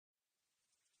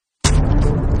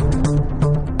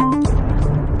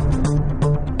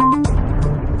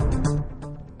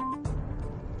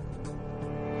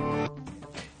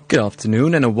Good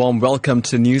afternoon and a warm welcome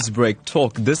to Newsbreak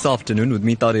Talk this afternoon with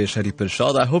me, Taresh,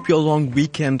 Harreeparshad. I hope your long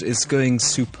weekend is going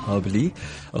superbly.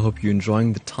 I hope you're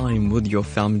enjoying the time with your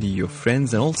family, your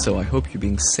friends, and also I hope you're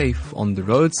being safe on the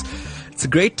roads. It's a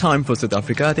great time for South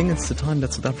Africa. I think it's the time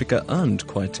that South Africa earned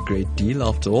quite a great deal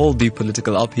after all the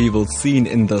political upheaval seen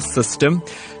in the system.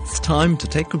 It's time to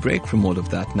take a break from all of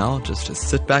that now, just to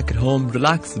sit back at home,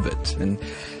 relax a bit, and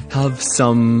have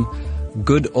some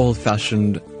good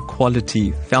old-fashioned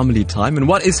quality family time. And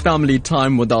what is family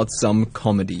time without some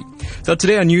comedy? So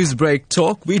today on Newsbreak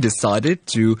Talk, we decided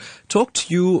to talk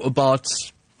to you about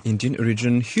Indian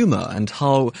origin humor and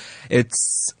how it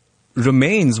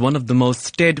remains one of the most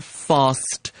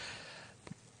steadfast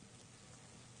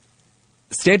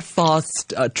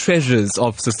treasures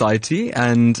of society,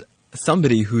 and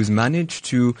somebody who's managed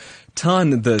to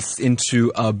turn this into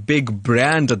a big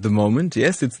brand at the moment.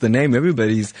 Yes, it's the name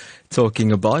everybody's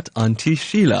talking about, Aunty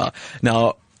Sheila.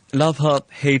 Now, love her,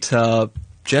 hate her,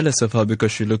 jealous of her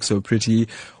because she looks so pretty,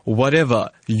 whatever,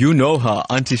 you know her.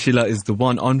 Aunty Sheila is the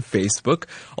one on Facebook,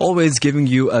 always giving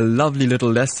you a lovely little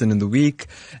lesson in the week,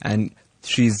 and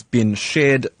she's been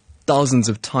shared thousands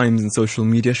of times in social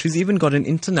media. She's even got an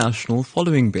international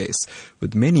following base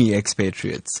with many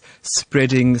expatriates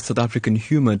spreading South African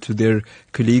humor to their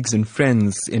colleagues and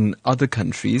friends in other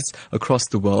countries across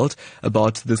the world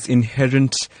about this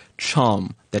inherent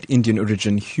charm that Indian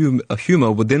origin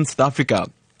humor within South Africa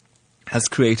has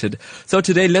created. So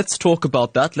today, let's talk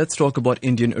about that. Let's talk about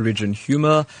Indian origin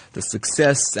humor, the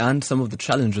success, and some of the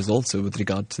challenges also with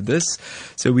regard to this.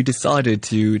 So we decided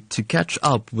to catch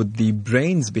up with the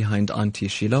brains behind Aunty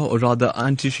Sheila, or rather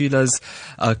Aunty Sheila's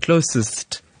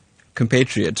closest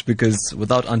compatriot, because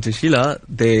without Aunty Sheila,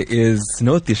 there is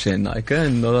no Taresh Naika,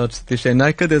 and without Taresh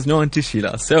Naika, there's no Aunty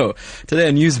Sheila. So today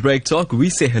on Newsbreak Talk, we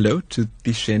say hello to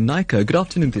Taresh Naika. Good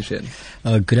afternoon,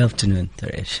 Taresh. Good afternoon,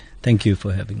 Taresh. Thank you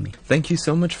for having me. Thank you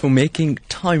so much for making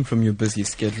time from your busy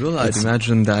schedule. I'd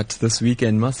imagine that this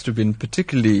weekend must have been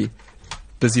particularly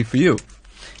busy for you.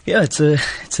 Yeah, it's a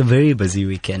very busy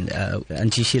weekend.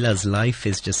 Aunty Sheila's life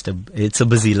is it's a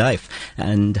busy life,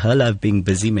 and her life being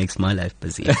busy makes my life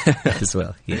busy as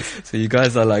well. Yes. So you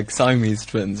guys are like Siamese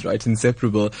twins, right?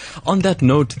 Inseparable. On that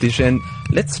note, Taresh,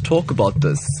 let's talk about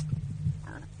this.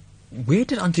 Where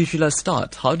did Aunty Sheila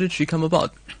start? How did she come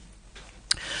about?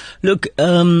 Look,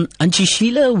 Aunty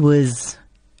Sheila was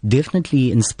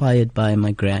definitely inspired by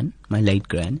my late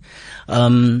gran.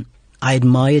 I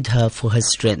admired her for her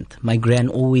strength. My gran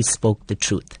always spoke the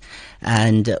truth,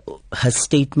 and her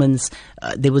statements,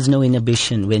 there was no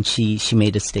inhibition when she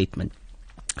made a statement.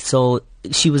 So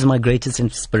she was my greatest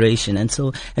inspiration. And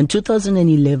so in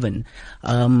 2011,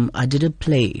 I did a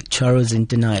play, Charos in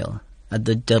Denial, at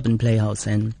the Durban Playhouse,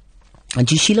 and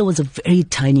Aunty Sheila was a very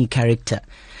tiny character.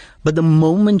 But the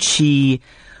moment she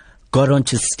got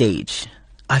onto stage,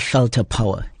 I felt her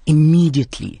power.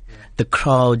 Immediately, the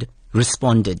crowd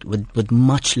responded with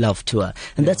much love to her.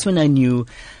 And that's when I knew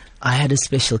I had a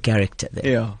special character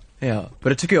there. Yeah.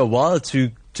 But it took you a while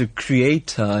to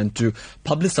create her and to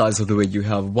publicize her the way you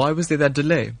have. Why was there that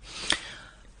delay?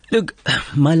 Look,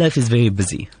 my life is very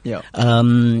busy. Yeah.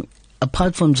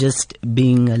 Apart from just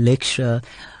being a lecturer,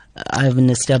 I have an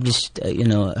established,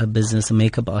 a business, a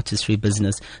makeup artistry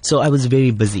business. So I was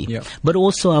very busy. Yeah. But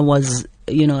also I was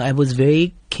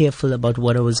very careful about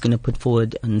what I was going to put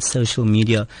forward on social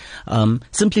media,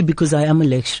 simply because I am a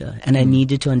lecturer and I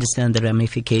needed to understand the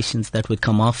ramifications that would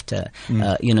come after,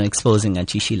 exposing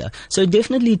Aunty Sheila. So it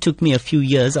definitely took me a few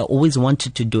years. I always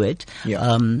wanted to do it.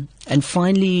 Yeah. And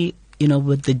finally,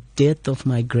 with the death of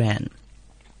my gran,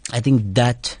 I think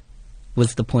that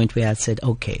was the point where I said,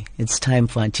 okay, it's time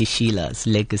for Aunty Sheila's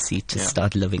legacy to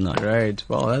start living on. Right.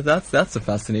 Well, that's a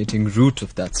fascinating root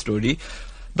of that story.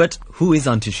 But who is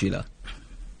Aunty Sheila?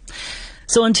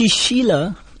 So Aunty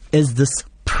Sheila is this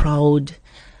proud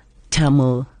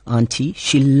Tamil auntie.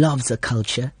 She loves her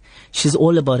culture. She's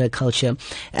all about her culture.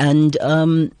 And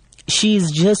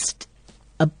she's just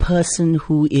a person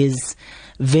who is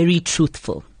very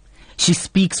truthful. She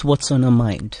speaks what's on her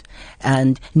mind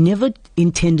and never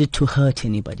intended to hurt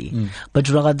anybody, but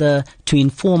rather to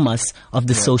inform us of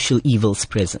the social evils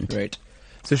present. Right.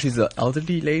 So she's an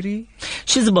elderly lady?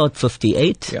 She's about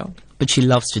 58, but she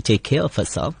loves to take care of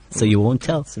herself, so you won't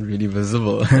tell. It's really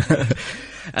visible.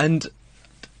 And,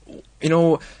 I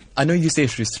know you say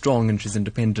she's strong and she's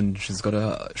independent. She's got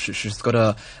a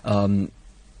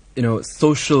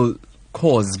social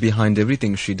cause behind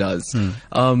everything she does.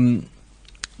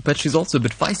 But she's also a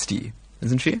bit feisty,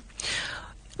 isn't she?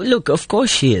 Look, of course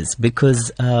she is,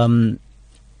 because I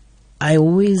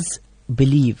always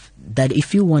believe that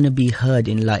if you want to be heard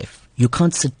in life, You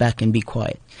can't sit back and be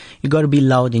quiet. You got to be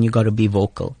loud and you got to be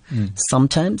vocal.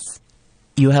 Sometimes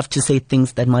you have to say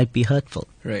things that might be hurtful.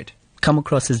 Right. Come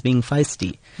across as being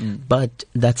feisty. But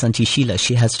that's Aunty Sheila.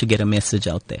 She has to get a message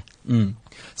out there.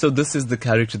 So this is the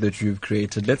character that you've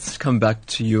created. Let's come back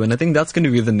to you. And I think that's going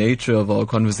to be the nature of our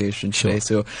conversation today.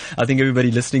 So I think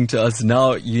everybody listening to us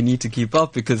now, you need to keep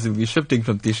up because we'll be shifting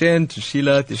from Tishen to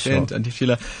Sheila, Tishen to Aunty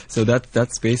Sheila. So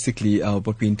that's basically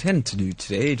what we intend to do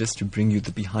today, just to bring you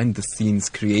the behind the scenes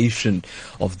creation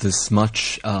of this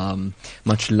much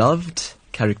loved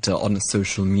character on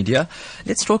social media.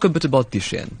 Let's talk a bit about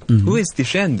Tishen. Who is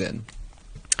Tishen then?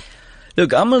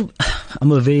 Look, I'm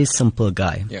a very simple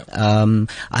guy. Yeah.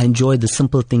 I enjoy the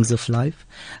simple things of life.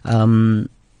 I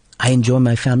enjoy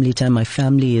my family time. My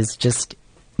family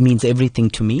means everything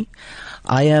to me.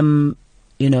 I am,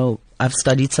 I've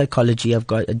studied psychology. I've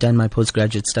done my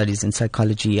postgraduate studies in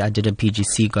psychology. I did a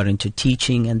PGC, got into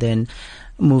teaching, and then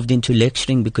moved into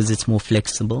lecturing because it's more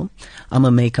flexible. I'm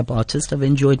a makeup artist. I've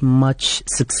enjoyed much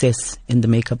success in the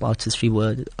makeup artistry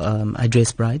world. I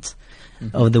dress brides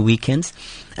over the weekends.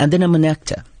 And then I'm an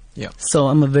actor. Yeah. So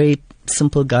I'm a very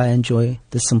simple guy. I enjoy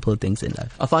the simple things in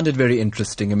life. I find it very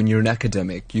interesting. I mean, you're an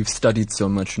academic. You've studied so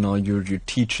much now. You're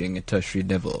teaching at tertiary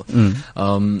level.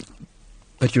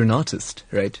 But you're an artist,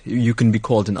 right? You can be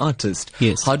called an artist.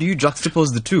 Yes. How do you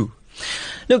juxtapose the two?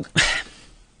 Look,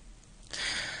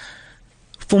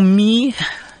 for me,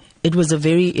 it was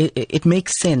it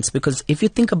makes sense because if you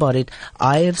think about it,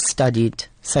 I have studied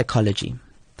psychology.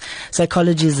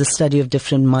 Psychology is the study of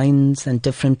different minds and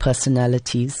different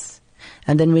personalities.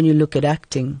 And then when you look at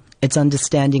acting, it's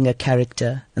understanding a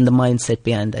character and the mindset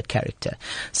behind that character.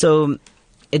 So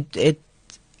I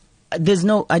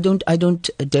don't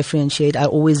differentiate. I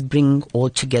always bring all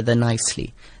together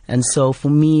nicely. And so for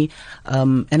me,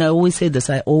 and I always say this,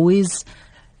 I always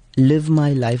live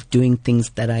my life doing things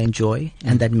that I enjoy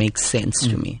and that make sense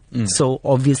to me. So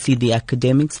obviously the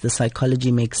academics, the psychology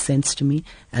makes sense to me,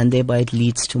 and thereby it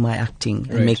leads to my acting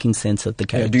and making sense of the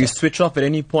character. Do you switch off at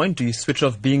any point? Do you switch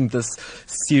off being this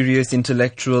serious,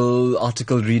 intellectual,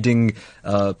 article reading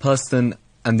person,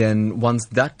 and then once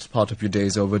that part of your day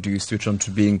is over, do you switch on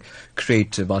to being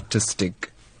creative,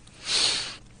 artistic?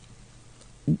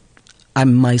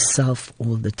 I'm myself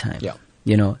all the time. Yeah.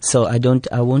 So I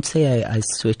won't say I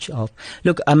switch off.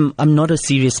 Look, I'm not a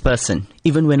serious person.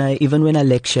 Even when I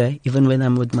lecture, even when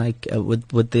I'm with my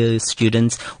with the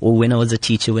students, or when I was a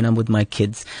teacher, when I'm with my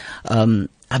kids,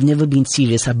 I've never been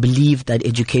serious. I believe that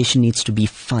education needs to be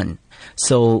fun.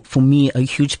 So for me, a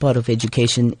huge part of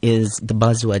education is the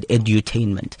buzzword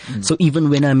edutainment. So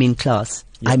even when I'm in class,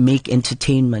 I make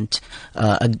entertainment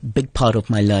a big part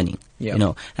of my learning.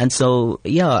 And so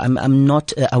I'm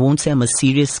not. I won't say I'm a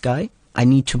serious guy. I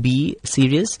need to be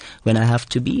serious when I have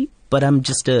to be, but I'm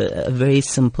just a very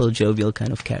simple, jovial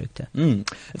kind of character.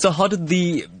 So how did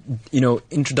the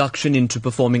introduction into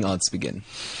performing arts begin?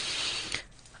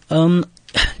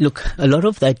 Look, a lot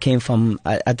of that came from,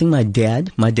 I think my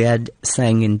dad. My dad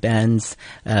sang in bands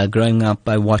growing up.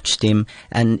 I watched him,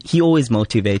 and he always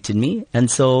motivated me.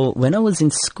 And so when I was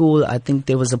in school, I think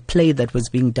there was a play that was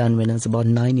being done when I was about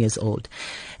 9 years old.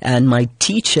 And my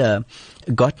teacher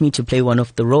got me to play one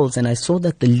of the roles, and I saw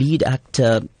that the lead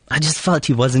actor, I just felt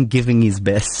he wasn't giving his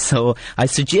best. So I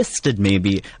suggested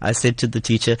I said to the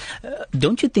teacher,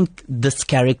 don't you think this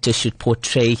character should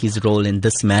portray his role in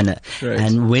this manner? Right.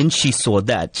 And when she saw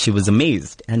that, she was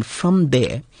amazed. And from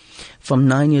there, from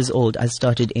 9 years old, I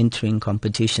started entering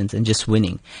competitions and just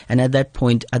winning. And at that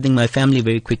point, I think my family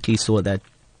very quickly saw that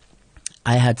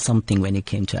I had something when it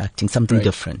came to acting, something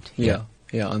different.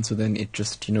 Yeah, and so then it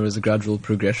just, was a gradual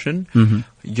progression.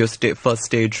 Your first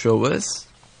stage show was?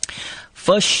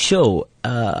 First show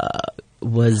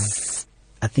was,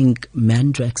 I think,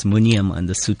 Mandrax Muniama and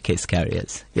the Suitcase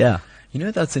Carriers. Yeah.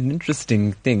 That's an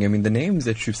interesting thing. I mean, the names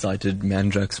that you've cited,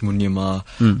 Mandrax Muniama,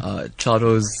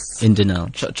 Charos in Denial.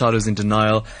 Charos in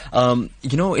Denial,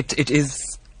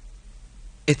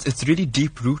 it's really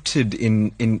deep-rooted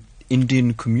in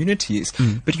Indian communities,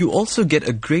 but you also get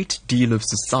a great deal of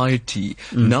society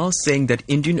now saying that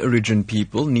Indian origin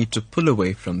people need to pull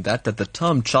away from that the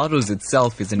term Charos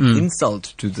itself is an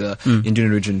insult to the Indian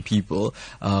origin people,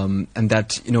 and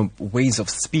that, ways of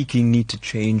speaking need to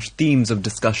change, themes of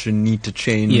discussion need to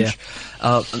change,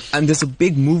 and there's a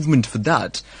big movement for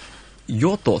that.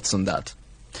 Your thoughts on that?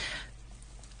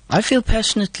 I feel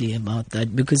passionately about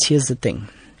that because here's the thing.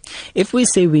 If we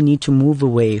say we need to move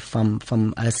away from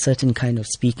a certain kind of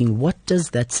speaking, what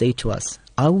does that say to us?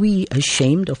 Are we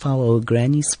ashamed of how our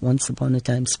grannies once upon a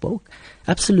time spoke?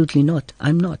 Absolutely not.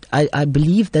 I'm not. I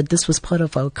believe that this was part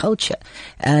of our culture,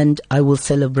 and I will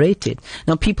celebrate it.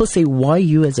 Now, people say, why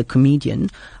you as a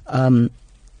comedian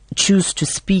choose to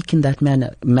speak in that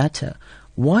matter?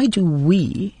 Why do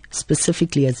we,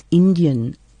 specifically as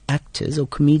Indian actors or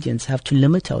comedians, have to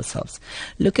limit ourselves?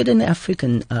 Look at an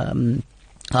African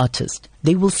artist.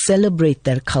 They will celebrate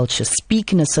their culture,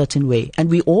 speak in a certain way, and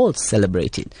we all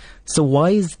celebrate it. So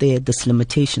why is there this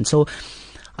limitation? So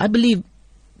I believe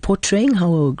portraying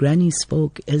how our granny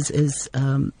spoke is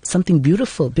something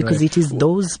beautiful, because Right. it is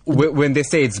those... When they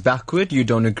say it's backward, you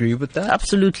don't agree with that?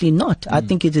 Absolutely not. I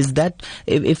think it is that,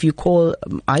 if you call...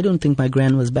 I don't think my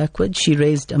gran was backward. She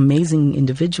raised amazing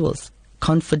individuals,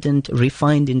 confident,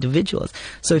 refined individuals.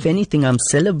 So if anything, I'm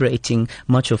celebrating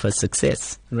much of her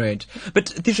success. Right. But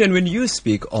Tishan, when you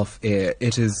speak off air,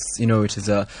 it is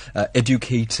a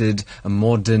educated, a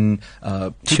modern,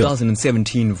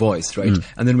 2017 voice, right?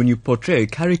 And then when you portray a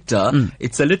character,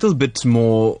 it's a little bit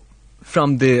more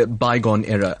from the bygone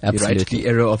era, right? Absolutely. The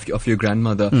era of your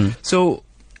grandmother. So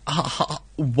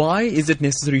why is it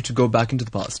necessary to go back into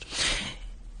the past?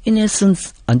 In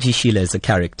essence, Aunty Sheila is a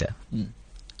character.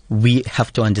 We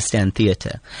have to understand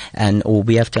theatre, or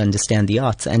we have to understand the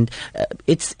arts, and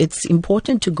it's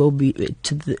important to go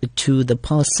to the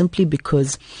past, simply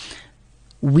because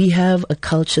we have a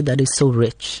culture that is so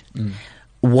rich.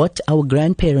 What our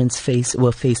grandparents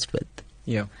were faced with,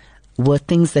 were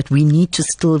things that we need to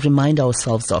still remind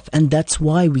ourselves of, and that's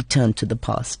why we turn to the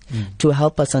past to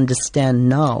help us understand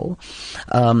now.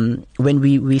 When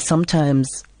we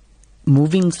sometimes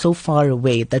moving so far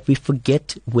away that we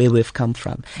forget where we've come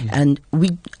from. And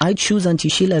I choose Aunty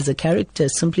Sheila as a character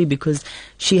simply because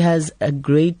she has a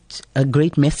great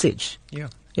message. Yeah.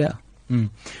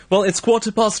 Well, it's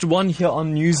 1:15 here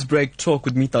on Newsbreak Talk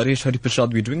with me, Taresh,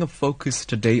 Harreeparshad. We're doing a focus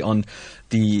today on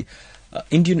the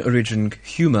Indian origin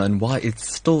humour and why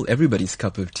it's still everybody's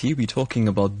cup of tea. We're talking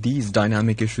about these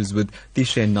dynamic issues with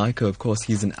Tishan Naika. Of course,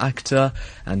 he's an actor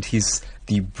and he's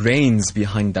the brains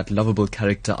behind that lovable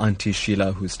character, Aunty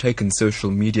Sheila, who's taken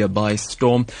social media by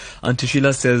storm. Aunty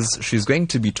Sheila says she's going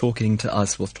to be talking to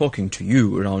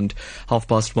you around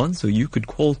 1:30, so you could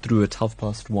call through at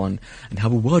 1:30 and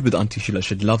have a word with Aunty Sheila.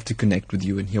 She'd love to connect with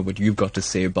you and hear what you've got to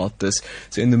say about this.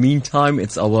 So in the meantime,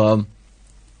 it's our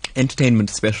entertainment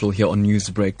special here on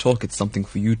Newsbreak Talk. It's something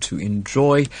for you to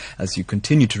enjoy as you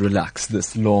continue to relax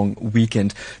this long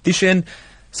weekend. Tishan,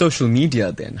 social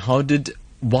media then.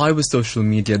 Why was social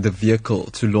media the vehicle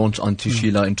to launch Aunty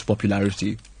Sheila into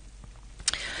popularity?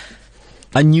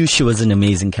 I knew she was an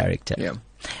amazing character. Yeah.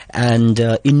 And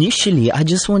initially, I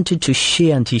just wanted to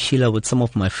share Aunty Sheila with some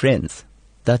of my friends.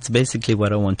 That's basically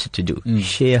what I wanted to do.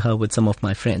 Share her with some of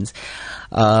my friends.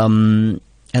 And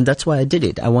that's why I did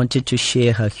it. I wanted to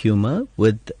share her humor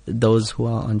with those who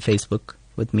are on Facebook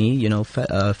with me,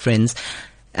 friends.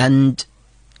 And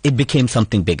it became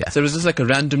something bigger. So it was just like a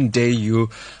random day you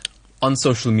on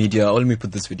social media, let me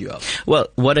put this video up. Well,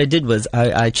 what I did was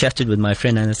I chatted with my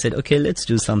friend and I said, okay, let's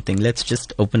do something. Let's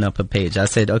just open up a page. I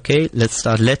said, okay,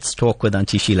 let's talk with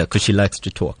Aunty Sheila because she likes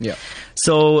to talk. Yeah.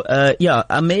 So,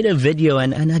 I made a video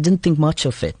and I didn't think much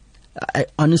of it. I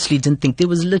honestly didn't think. There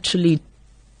was literally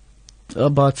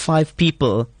about 5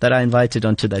 people that I invited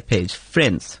onto that page,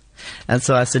 friends. And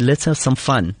so I said, let's have some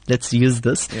fun. Let's use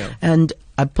this. Yeah. And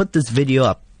I put this video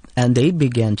up and they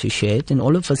began to share it. And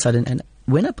all of a sudden, and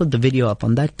when I put the video up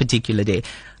on that particular day,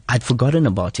 I'd forgotten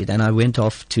about it and I went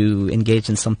off to engage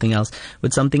in something else.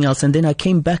 And then I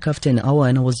came back after an hour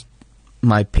and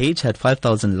my page had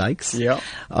 5,000 likes. Yeah.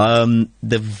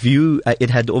 The view, it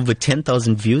had over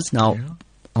 10,000 views. Now,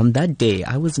 on that day,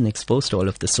 I wasn't exposed to all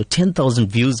of this. So 10,000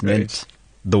 views meant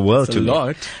the world to me. That's a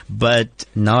lot. But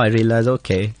now I realize,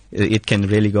 okay, it can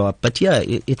really go up. But yeah,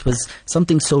 it was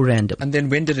something so random. And then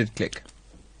when did it click?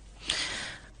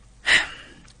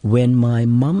 When my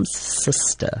mum's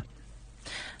sister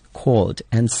called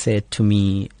and said to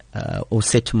me, or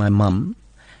said to my mum,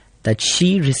 that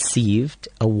she received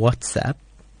a WhatsApp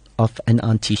of an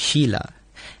Aunty Sheila.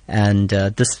 And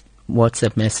this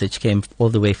WhatsApp message came all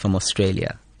the way from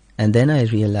Australia. And then I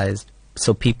realized,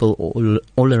 so people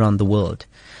all around the world,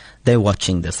 they're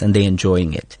watching this and they're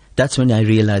enjoying it. That's when I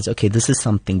realized, okay, this is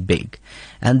something big.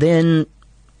 And then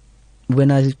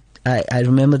when I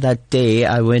remember that day,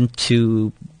 I went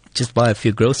to just buy a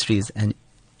few groceries, and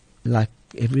like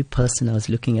every person I was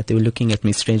looking at, they were looking at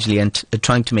me strangely and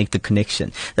trying to make the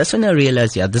connection. That's when I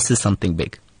realized, yeah, this is something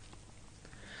big.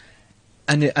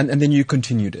 And then you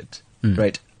continued it,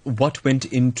 right? What went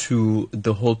into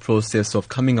the whole process of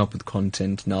coming up with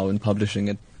content now and publishing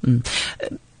it?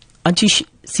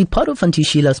 See, part of Aunty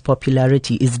Sheila's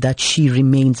popularity is that she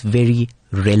remains very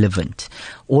relevant.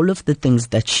 All of the things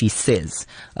that she says,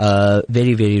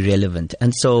 very, very relevant.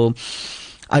 And so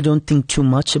I don't think too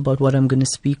much about what I'm going to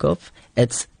speak of.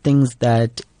 It's things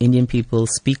that Indian people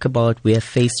speak about, we are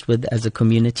faced with as a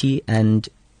community. And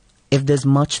if there's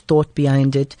much thought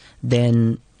behind it,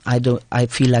 then I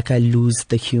feel like I lose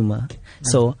the humor.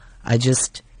 So I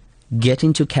just get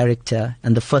into character,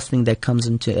 and the first thing that comes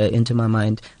into my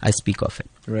mind, I speak of it.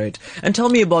 Right. And tell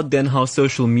me about then how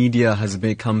social media has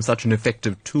become such an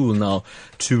effective tool now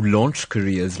to launch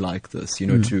careers like this,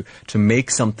 to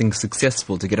make something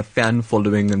successful, to get a fan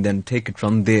following and then take it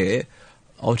from there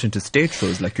out into stage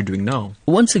shows like you're doing now.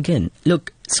 Once again,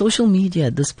 look, social media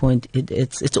at this point,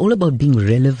 it's all about being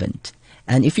relevant.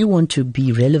 And if you want to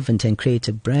be relevant and create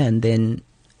a brand, then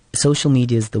social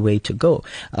media is the way to go.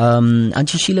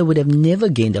 Aunty Sheila would have never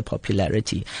gained a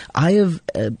popularity. I've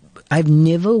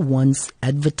never once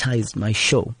advertised my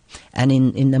show, and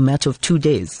in a matter of 2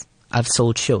 days, I've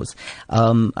sold shows.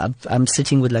 I'm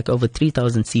sitting with like over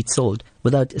 3,000 seats sold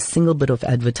without a single bit of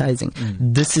advertising.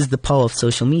 This is the power of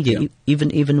social media.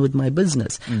 Even with my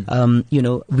business,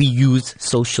 we use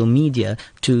social media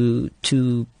to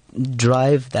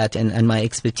drive that and my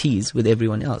expertise with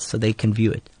everyone else, so they can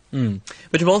view it.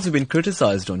 But you've also been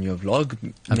criticized on your vlog.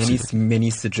 Many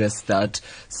suggest that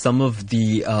some of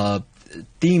the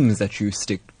themes that you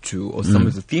stick to, or some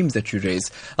of the themes that you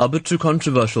raise, are a bit too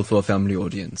controversial for a family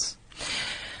audience.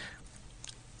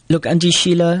 Look, Aunty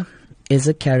Sheila is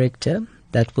a character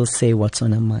that will say what's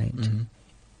on her mind.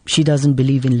 She doesn't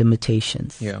believe in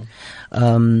limitations.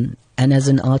 And as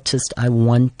an artist, I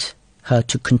want her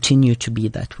to continue to be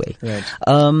that way. Right.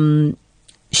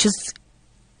 She's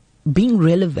being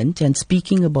relevant and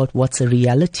speaking about what's a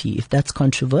reality. If that's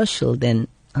controversial, then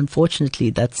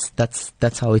unfortunately that's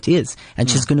how it is, and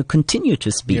she's going to continue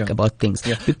to speak about things.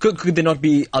 Could there not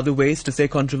be other ways to say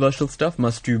controversial stuff?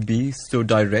 Must you be so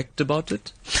direct about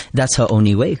it? That's her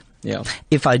only way.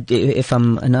 If I'm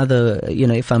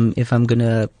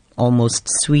gonna almost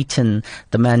sweeten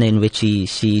the manner in which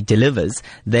she delivers,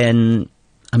 then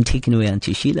I'm taking away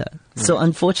Aunty Sheila. So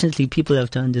unfortunately, people have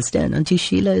to understand Aunty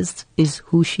Sheila is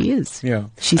who she is.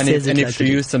 She says it. And if she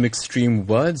used some extreme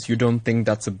words, you don't think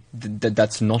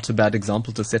that's not a bad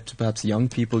example to set to perhaps young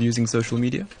people using social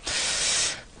media?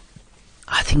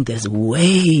 I think there's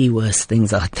way worse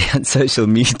things out there on social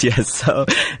media. So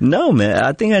no, man,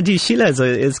 I think Aunty Sheila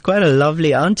is quite a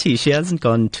lovely auntie. She hasn't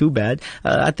gone too bad.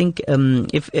 I think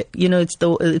it's the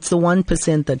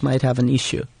 1% that might have an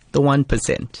issue. The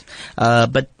 1%,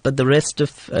 but the rest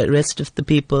of the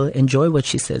people enjoy what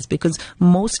she says, because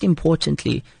most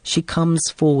importantly, she comes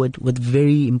forward with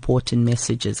very important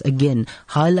messages. Again,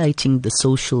 highlighting the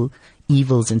social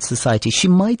evils in society. She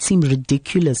might seem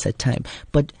ridiculous at times,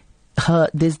 but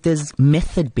there's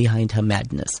method behind her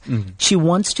madness. She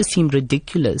wants to seem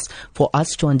ridiculous for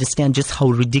us to understand just how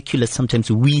ridiculous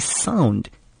sometimes we sound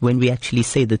when we actually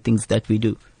say the things that we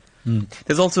do.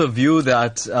 There's also a view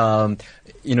that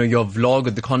your vlog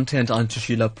or the content Aunty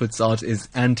Sheila puts out is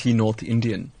anti-North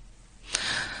Indian.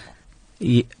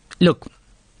 Look,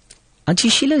 Aunty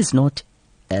Sheila is not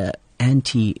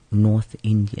anti-North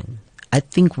Indian. I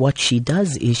think what she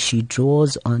does is she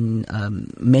draws on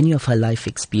many of her life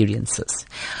experiences.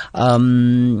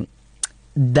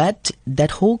 That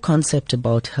whole concept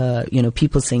about her,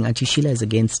 people saying Aunty Sheila is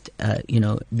against,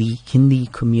 the Hindi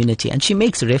community, and she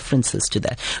makes references to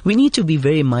that. We need to be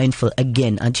very mindful.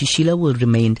 Again, Aunty Sheila will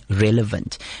remain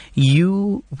relevant.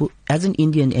 You, as an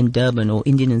Indian in Durban or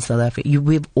Indian in South Africa,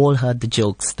 we've all heard the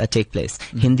jokes that take place,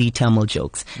 Hindi, Tamil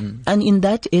jokes. And in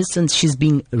that essence, she's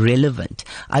being relevant.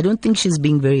 I don't think she's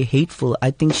being very hateful.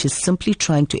 I think she's simply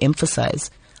trying to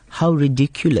emphasize how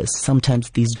ridiculous sometimes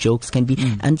these jokes can be.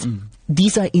 And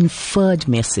these are inferred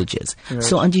messages. Right.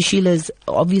 So Aunty Sheila is,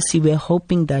 obviously we're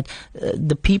hoping that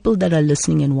the people that are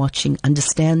listening and watching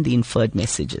understand the inferred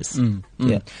messages.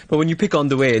 But when you pick on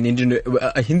the way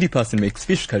a Hindi person makes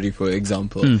fish curry, for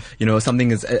example,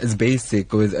 something as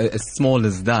basic or as small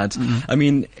as that, I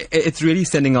mean, it's really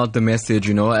sending out the message,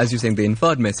 as you're saying, the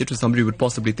inferred message, or somebody would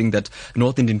possibly think that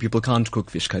North Indian people can't cook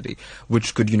fish curry,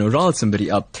 which could, rile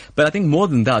somebody up. But I think more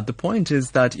than that, the point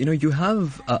is that, you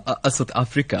have a South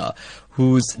Africa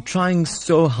who's trying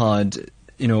so hard,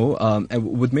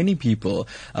 with many people,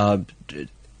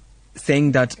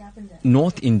 saying that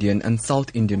North Indian and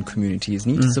South Indian communities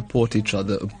need to support each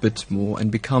other a bit more and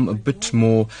become a bit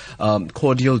more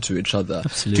cordial to each other.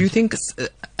 Absolutely. Do you think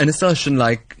an assertion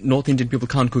like North Indian people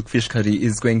can't cook fish curry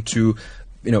is going to,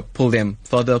 pull them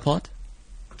further apart?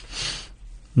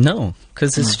 No,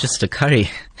 because it's just a curry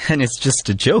and it's just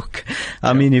a joke.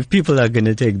 I mean, if people are going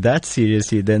to take that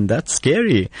seriously, then that's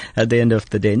scary at the end of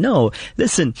the day. No,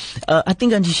 listen, I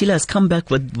think Aunty Sheila has come back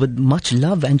with much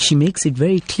love, and she makes it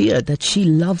very clear that she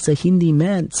loves a Hindi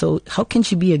man. So how can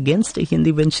she be against a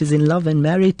Hindi when she's in love and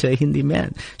married to a Hindi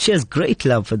man? She has great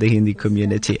love for the Hindi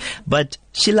community, but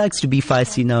she likes to be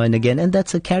feisty now and again, and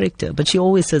that's her character. But she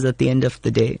always says at the end of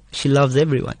the day, she loves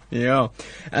everyone. Yeah,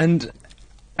 and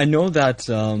I know that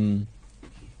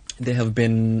there have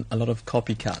been a lot of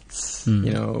copycats,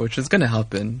 which is going to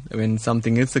happen. When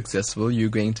something is successful, you're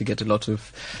going to get a lot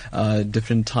of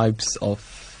different types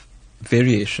of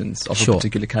variations of a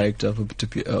particular character, of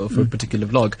a particular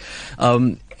vlog.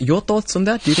 Your thoughts on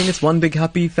that? Do you think it's one big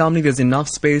happy family? There's enough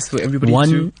space for everybody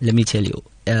to... Let me tell you,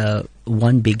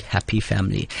 one big happy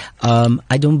family.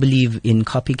 I don't believe in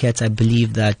copycats. I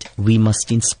believe that we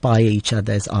must inspire each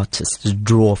other as artists, to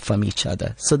draw from each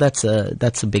other. So that's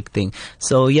a big thing.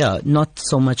 So yeah, not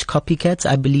so much copycats.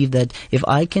 I believe that if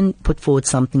I can put forward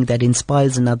something that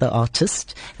inspires another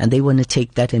artist and they want to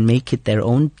take that and make it their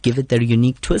own, give it their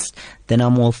unique twist, then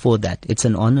I'm all for that. It's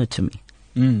an honor to me.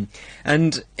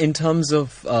 And in terms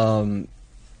of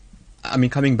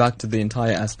coming back to the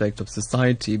entire aspect of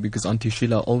society, because Aunty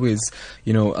Sheila always,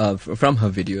 from her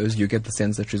videos, you get the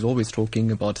sense that she's always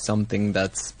talking about something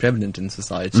that's prevalent in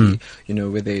society,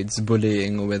 whether it's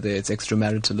bullying or whether it's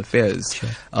extramarital affairs.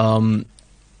 Sure.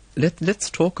 Let's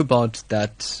talk about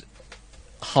that,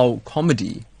 how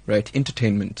comedy, right,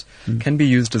 entertainment, can be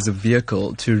used as a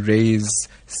vehicle to raise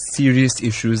serious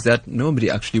issues that nobody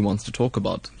actually wants to talk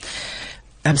about.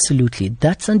 Absolutely.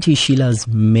 That's Aunty Sheila's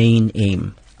main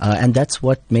aim. And that's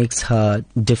what makes her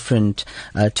different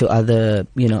to other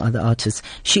artists.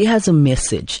 She has a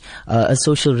message, a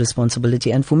social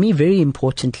responsibility, and for me, very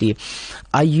importantly,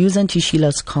 I use Aunty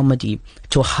Sheila's comedy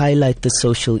to highlight the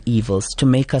social evils, to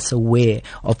make us aware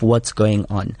of what's going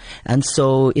on. And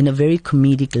so, in a very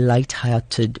comedic,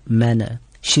 light-hearted manner,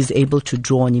 she's able to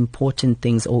draw on important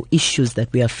things or issues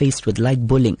that we are faced with, like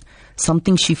bullying,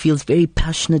 something she feels very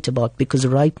passionate about, because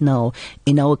right now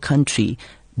in our country,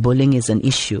 bullying is an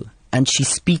issue, and she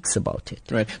speaks about it.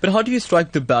 Right. But how do you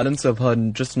strike the balance of her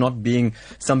just not being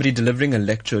somebody delivering a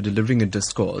lecture, delivering a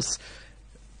discourse?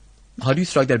 How do you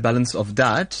strike that balance of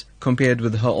that compared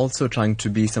with her also trying to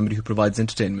be somebody who provides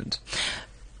entertainment?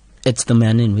 It's the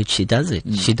manner in which she does it.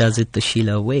 She does it the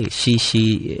Sheila way.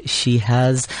 She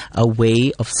has a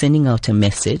way of sending out a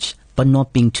message, but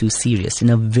not being too serious, in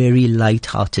a very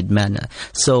light-hearted manner.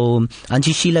 So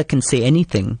Aunty Sheila can say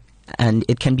anything, and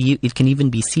it can even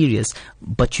be serious,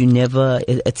 but there's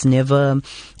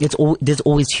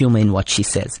always humor in what she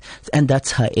says, and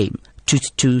that's her aim,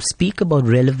 to speak about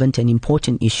relevant and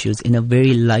important issues in a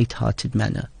very light-hearted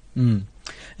manner.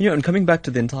 And coming back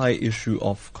to the entire issue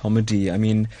of comedy,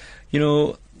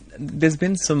 there's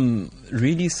been some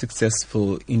really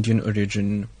successful Indian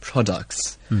origin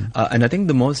products, and I think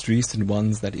the most recent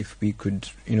ones that if we could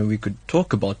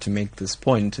talk about to make this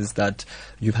point is that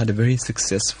you've had a very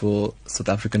successful South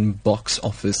African box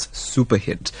office super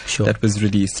hit that was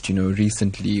released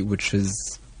recently, which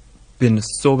has been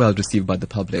so well received by the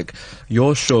public.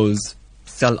 Your shows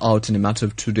sell out in a matter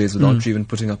of 2 days without even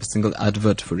putting up a single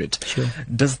advert for it. Sure.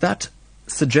 Does that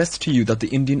suggest to you that the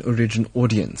Indian origin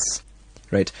audience,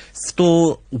 right,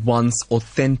 still wants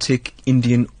authentic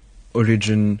Indian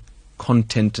origin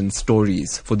content and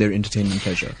stories for their entertainment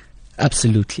pleasure?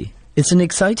 Absolutely. It's an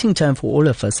exciting time for all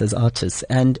of us as artists.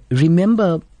 And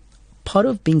remember, part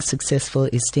of being successful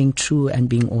is staying true and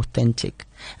being authentic.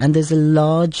 And there's a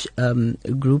large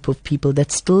group of people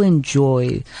that still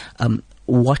enjoy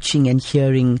watching and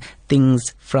hearing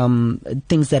things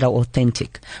that are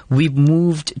authentic. We've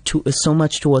moved so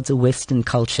much towards a Western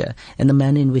culture, and the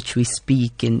manner in which we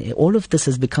speak, and all of this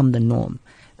has become the norm.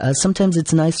 Sometimes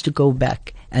it's nice to go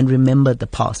back and remember the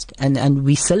past, and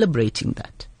we're celebrating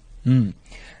that.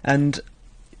 And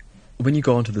when you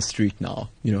go onto the street now,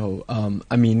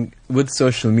 with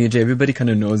social media, everybody kind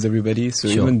of knows everybody. So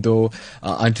even though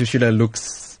Aunty Sheila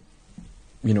looks,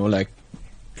 like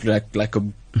a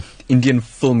Indian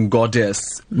film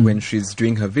goddess when she's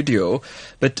doing her video,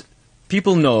 but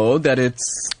people know that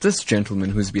it's this gentleman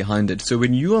who's behind it. So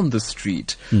when you're on the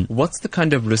street, what's the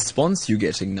kind of response you're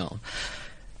getting now?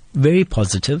 Very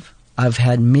positive. I've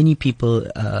had many people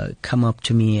come up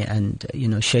to me and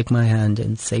shake my hand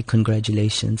and say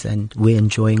congratulations, and we're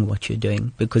enjoying what you're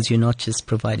doing, because you're not just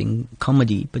providing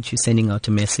comedy, but you're sending out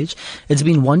a message. It's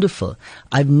been wonderful.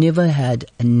 I've never had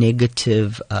a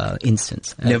negative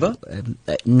instance. Never?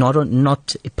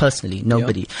 Not personally,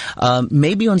 nobody.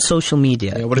 Maybe on social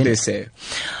media. Yeah, what do they say?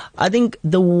 I think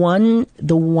the one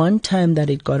time that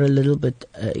it got a little bit,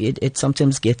 it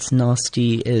sometimes gets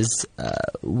nasty is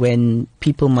when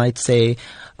people might say,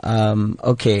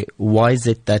 okay, why is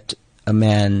it that a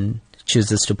man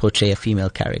chooses to portray a female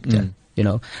character? You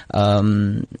know,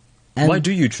 and why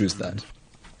do you choose that?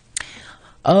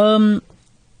 I'm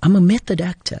a method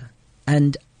actor,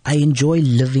 and I enjoy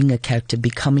living a character,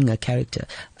 becoming a character.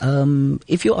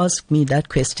 If you ask me that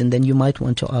question, then you might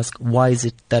want to ask, why is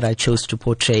it that I chose to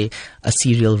portray a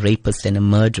serial rapist and a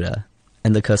murderer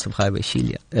in The Curse of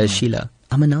Sheila?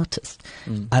 I'm an artist.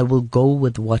 I will go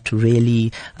with what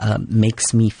really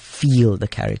makes me feel the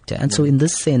character. And so in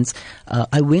this sense,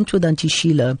 I went with Aunty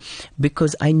Sheila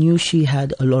because I knew she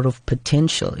had a lot of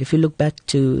potential. If you look back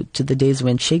to the days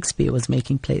when Shakespeare was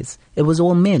making plays, it was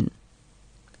all men.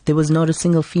 There was not a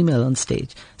single female on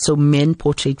stage. So men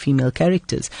portrayed female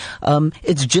characters.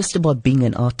 It's just about being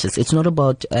an artist. It's not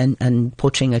about and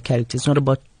portraying a character. It's not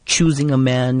about choosing a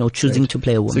man or choosing to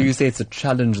play a woman. So you say it's a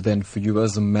challenge then for you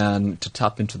as a man to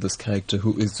tap into this character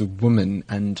who is a woman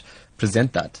and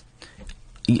present that?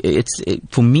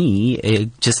 For me,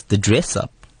 just the dress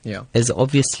up. Yeah. Is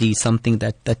obviously something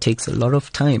that takes a lot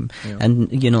of time. Yeah.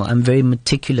 And, you know, I'm very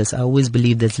meticulous. I always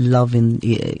believe there's love in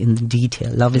the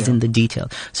detail. Love is in the detail.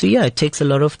 So, yeah, it takes a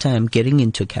lot of time getting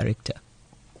into character.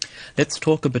 Let's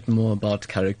talk a bit more about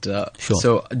character. Sure.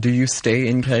 So, do you stay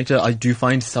in character? I do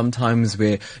find sometimes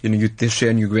where, you know, you're this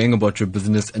year and you're going about your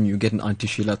business and you get an Aunty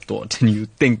Sheila thought and you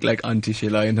think like Aunty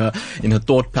Sheila in her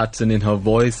thought pattern, in her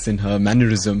voice, in her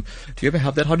mannerism. Do you ever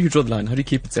have that? How do you draw the line? How do you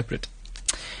keep it separate?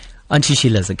 Aunty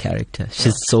Sheila's a character.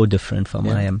 She's so different from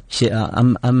I am.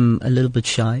 I'm a little bit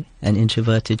shy and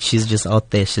introverted. She's just out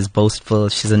there. She's boastful.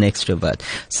 She's an extrovert.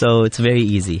 So it's very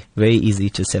easy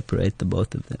to separate the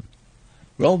both of them.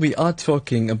 Well, we are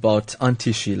talking about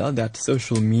Aunty Sheila, that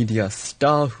social media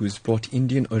star who's brought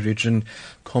Indian origin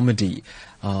comedy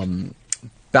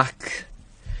back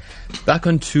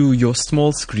onto your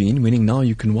small screen, meaning now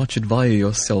you can watch it via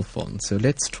your cell phone. So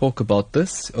let's talk about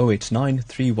this.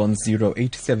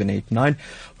 089-310-8789.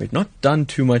 We're not done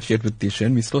too much yet with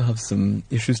Dishan. We still have some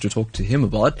issues to talk to him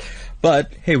about.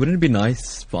 But hey, wouldn't it be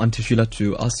nice for Aunty Sheila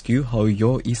to ask you how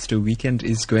your Easter weekend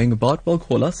is going about? Well,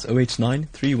 call us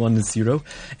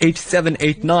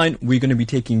 089-310-8789. We're going to be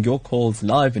taking your calls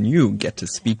live and you get to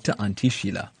speak to Aunty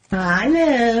Sheila.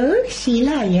 Hello,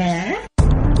 Sheila, yeah?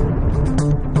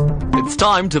 It's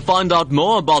time to find out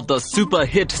more about the super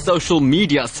hit social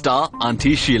media star,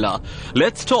 Aunty Sheila.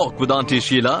 Let's talk with Aunty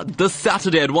Sheila this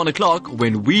Saturday at 1 o'clock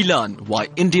when we learn why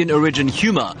Indian origin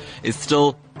humor is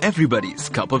still everybody's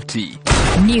cup of tea.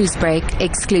 Newsbreak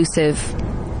exclusive.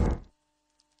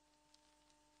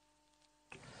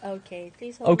 Okay,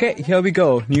 please hold Okay, on. here we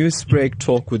go. Newsbreak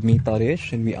Talk with me,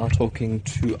 Taresh, and we are talking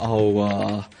to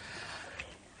our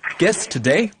guest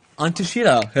today. Aunty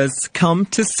Sheila has come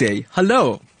to say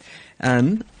hello.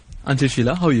 And Aunty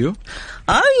Sheila, how are you?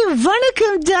 Oh, you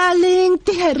vanakkam, darling.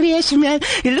 Taresh, man.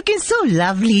 You're looking so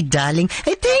lovely, darling.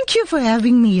 Hey, thank you for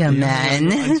having me here,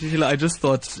 man. Aunty Sheila, I just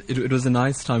thought it was a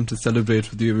nice time to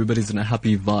celebrate with you. Everybody's in a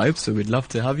happy vibe, so we'd love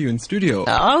to have you in studio.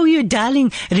 Oh, you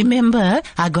darling. Remember,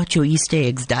 I got your Easter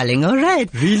eggs, darling. All right.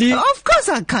 Really? Of course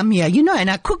I'll come here, and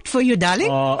I cooked for you,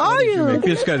 darling. What did you make?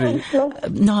 Fish curry?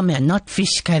 No, man, not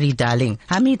fish curry, darling.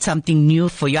 I made something new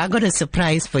for you. I got a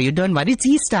surprise for you. Don't worry. It's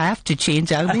Easter. I have to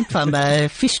change. I went from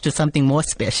fish to something more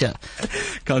special.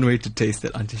 Can't wait to taste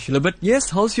it, Aunty Sheila. But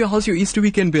yes, how's your Easter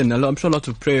weekend been? I'm sure lots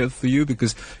of prayer for you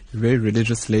because you're a very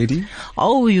religious lady.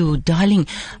 Oh, you darling.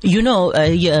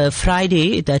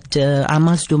 Friday that I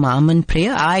must do my Aman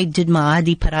prayer. I did my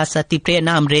Harreeparshad prayer.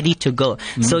 Now I'm ready to go.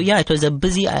 So yeah, it was a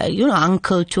busy,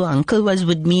 uncle too. Uncle was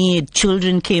with me.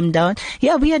 Children came down.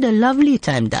 Yeah, we had a lovely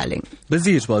time, darling.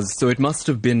 Busy it was. So it must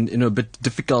have been, a bit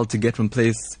difficult to get from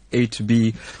place A to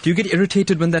B. Do you get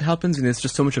irritated when that happens and there's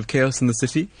just so much of chaos in the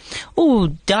city? Oh,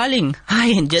 darling, I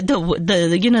enjoy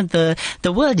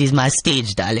the world is my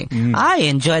stage, darling. I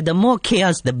enjoy the more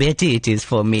chaos, the better it is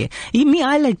for me.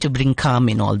 I like to bring calm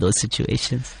in all those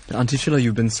situations. Aunty Sheila,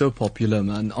 you've been so popular,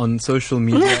 man, on social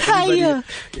media.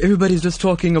 Everybody's just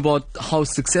talking about how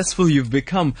successful you've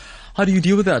become. How do you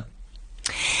deal with that?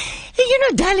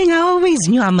 Darling, I always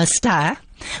knew I'm a star.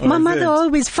 My mother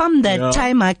always, from that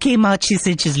time I came out, she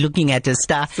said she's looking at a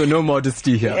star. So no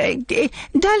modesty here.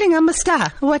 Darling, I'm a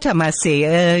star. What am I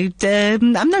saying?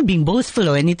 I'm not being boastful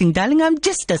or anything, darling. I'm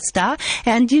just a star.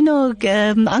 And,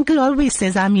 Uncle always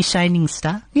says I'm a shining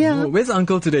star. Yeah. Oh, where's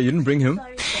Uncle today? You didn't bring him?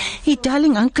 Hey,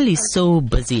 darling, Uncle is so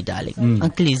busy, darling.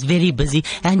 Uncle is very busy.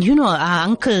 And,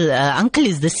 Uncle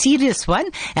is the serious one.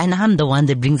 And I'm the one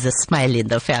that brings a smile in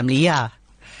the family. Yeah.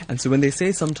 And so when they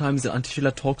say sometimes that Aunty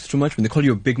Sheila talks too much, when they call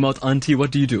you a big mouth auntie,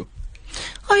 what do?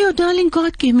 Oh, your darling,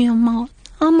 God gave me a mouth.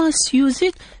 I must use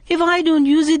it. If I don't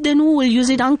use it, then who will use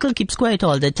it? Uncle keeps quiet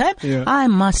all the time. Yeah. I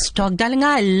must talk, darling.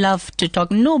 I love to talk.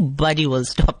 Nobody will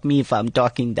stop me if I'm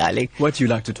talking, darling. What do you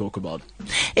like to talk about?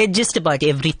 It's just about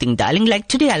everything, darling. Like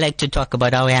today, I like to talk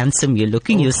about how handsome you're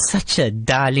looking. You're such a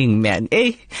darling, man.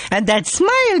 Eh? And that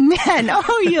smile, man.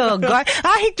 Oh, your God.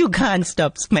 I too can't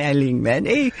stop smiling, man.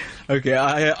 Eh? Okay,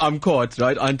 I'm caught,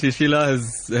 right? Aunty Sheila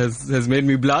has made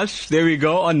me blush. There we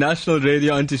go, on national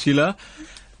radio, Aunty Sheila.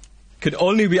 Could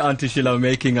only be Aunty Sheila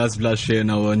making us blush here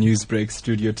in our Newsbreak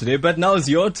studio today. But now it's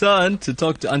your turn to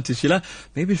talk to Aunty Sheila.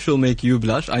 Maybe she'll make you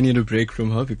blush. I need a break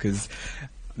from her because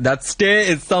that stare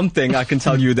is something, I can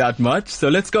tell you that much. So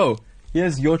let's go.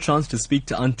 Here's your chance to speak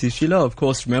to Aunty Sheila. Of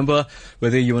course, remember,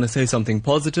 whether you want to say something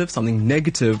positive, something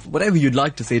negative, whatever you'd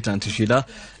like to say to Aunty Sheila,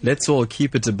 let's all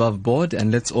keep it above board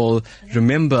and let's all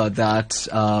remember that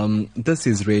this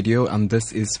is radio and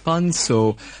this is fun.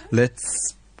 So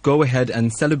let's go ahead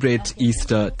and celebrate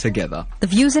Easter together. The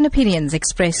views and opinions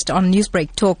expressed on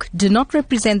Newsbreak Talk do not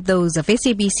represent those of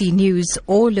SABC News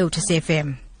or Lotus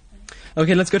FM.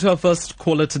 Okay, let's go to our first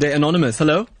caller today. Anonymous,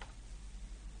 hello?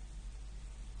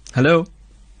 Hello?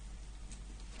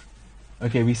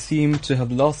 Okay, we seem to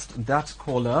have lost that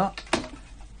caller.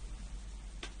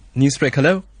 Newsbreak,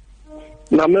 hello?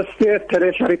 Namaste,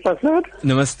 Taresh Harreeparshad.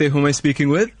 Namaste, who am I speaking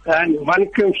with? And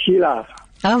Vanakam Sheila.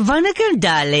 Vanakkam,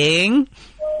 darling.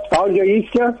 How's your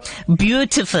Easter?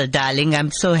 Beautiful, darling. I'm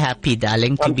so happy,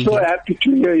 darling, to I'm be so here. happy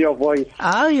to hear your voice.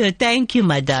 Oh, thank you,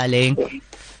 my darling.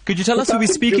 Could you tell us who we're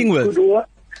speaking with? Good work.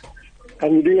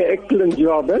 And you're doing an excellent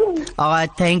job, eh? Oh,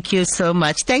 thank you so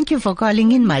much. Thank you for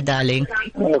calling in, my darling.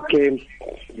 Okay.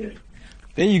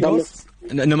 There you go.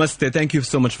 Namaste. Thank you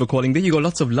so much for calling. There you go.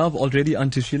 Lots of love already,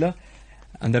 Aunty Sheila.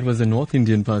 And that was a North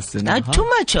Indian person. Too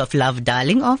much of love,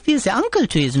 darling. Obviously, Uncle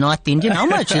too is North Indian. How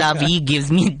much love he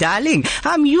gives me, darling.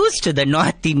 I'm used to the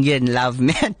North Indian love,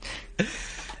 man.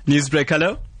 Newsbreak,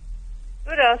 hello?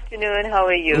 Good afternoon, how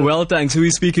are you? Well, thanks. Who are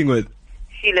you speaking with?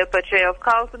 Sheila Patre of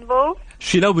Carltonville.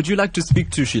 Sheila, would you like to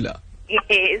speak to Sheila?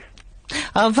 Yes.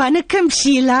 Vanakkam,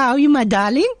 Sheila. How are you, my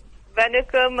darling?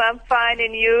 Vanakkam, I'm fine,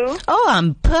 and you? Oh,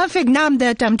 I'm perfect now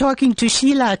that I'm talking to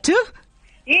Sheila too.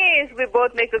 Yes, we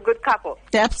both make a good couple.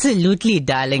 Absolutely,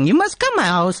 darling. You must come to my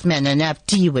house, man, and have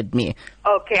tea with me.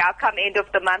 Okay, I'll come end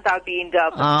of the month. I'll be in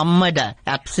Durban. Oh, mother.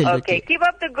 Absolutely. Okay, keep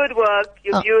up the good work.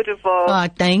 You're beautiful. Oh,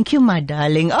 thank you, my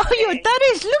darling. Oh, yo,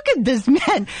 Taresh, look at this,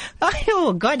 man.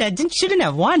 Oh, God, shouldn't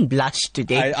have one blush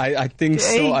today. I think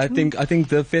so. I think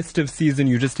the festive season,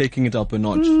 you're just taking it up a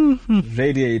notch.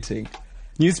 Radiating.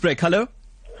 Newsbreak, hello?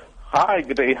 Hi,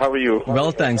 good day. How are you?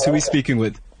 Well, thanks. Who are we speaking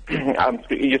with?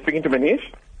 You're speaking to Manish?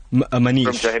 Manish.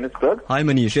 From Johannesburg. Hi,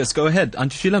 Manish. Yes, go ahead.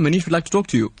 Aunty Sheila, Manish would like to talk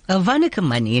to you. Vanakkam,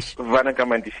 Manish.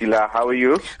 Vanakkam, Aunty Sheila. How are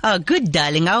you? Good,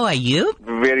 darling. How are you?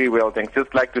 Very well, thanks.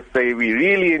 Just like to say we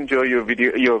really enjoy your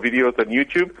videos on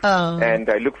YouTube. And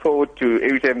I look forward to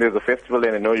every time there's a festival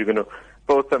and I know you're going to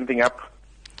post something up.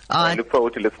 I look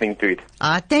forward to listening to it.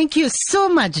 Thank you so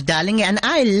much, darling. And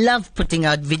I love putting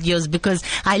out videos because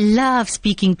I love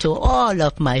speaking to all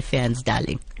of my fans,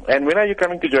 darling. And when are you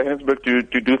coming to Johannesburg to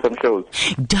do some shows?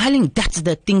 Darling, that's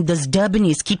the thing. This Durban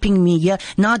is keeping me here.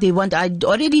 Now they want, I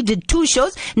already did 2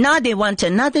 shows. Now they want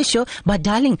another show. But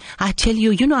darling, I tell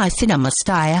you, I said I'm a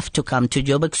star. I have to come to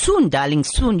Joburg soon, darling,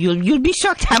 soon. You'll be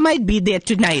shocked. I might be there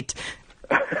tonight.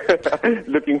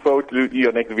 Looking forward to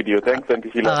your next video. Thanks, Aunty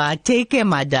Sheila. Take care,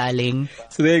 my darling.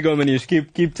 So there you go,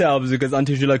 Manish. Keep tabs because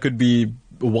Aunty Sheila could be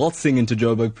waltzing into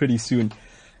Joburg pretty soon.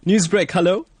 Newsbreak,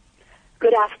 hello?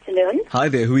 Good afternoon. Hi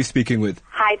there. Who are you speaking with?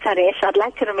 Hi, Taresh. I'd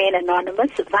like to remain anonymous.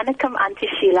 Vanakkam, Aunty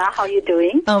Sheila. How are you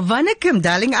doing? Vanakkam,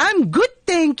 darling. I'm good,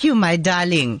 thank you, my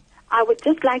darling. I would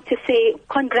just like to say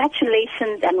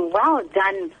congratulations and well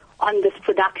done on this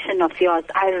production of yours.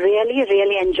 I really,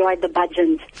 really enjoyed the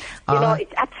bhajans.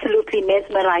 It's absolutely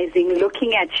mesmerizing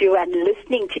looking at you and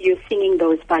listening to you singing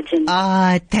those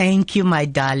bhajans. Thank you, my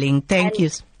darling. Thank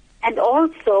you. And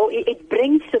also, it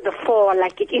brings to the fore,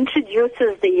 like it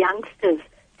introduces the youngsters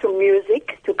to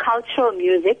music, to cultural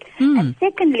music, and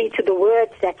secondly, to the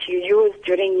words that you use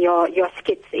during your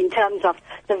skits in terms of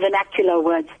the vernacular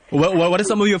words. What are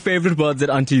some of your favorite words that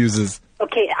Auntie uses?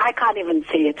 Okay, I can't even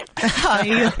say it.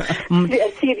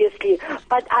 Seriously.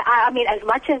 But I mean, as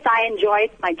much as I enjoy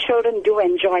it, my children do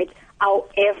enjoy it.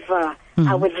 However,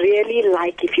 I would really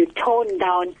like if you tone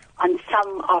down on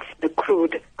some of the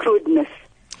crudeness.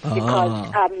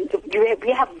 Because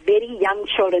we have very young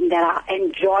children that are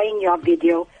enjoying your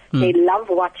video. They love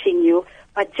watching you.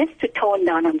 But just to tone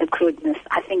down on the crudeness,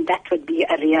 I think that would be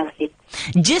a real hit.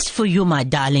 Just for you, my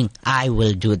darling, I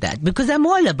will do that because I'm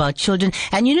all about children.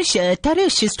 And you know,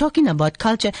 Taresh is talking about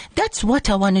culture. That's what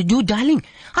I want to do, darling.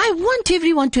 I want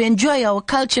everyone to enjoy our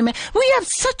culture, man. We have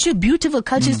such a beautiful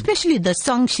culture, especially the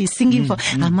song she's singing for.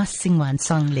 I must sing one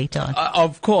song later on.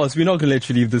 Of course, we're not going to let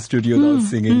you leave the studio without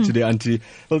singing today, Auntie.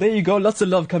 Well, there you go. Lots of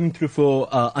love coming through for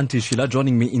Aunty Sheila,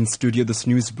 joining me in studio. This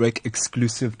Newsbreak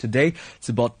exclusive today. It's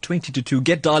about 20 to 2.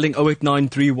 Get dialing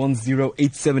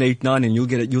 0893108789 and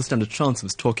you'll stand a chance of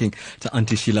us talking to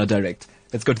Aunty Sheila direct.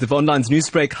 Let's go to the phone lines.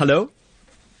 Newsbreak, hello.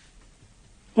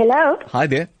 Hello. Hi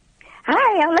there.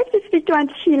 Hi, I'd like to speak to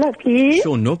Aunty Sheila, please.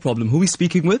 Sure, no problem. Who are we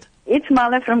speaking with? It's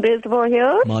Mala from Reservoir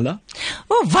Hills. Mala?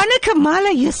 Oh, Vanaka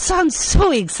Mala, you sound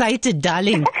so excited,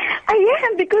 darling. I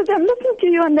am, because I'm listening to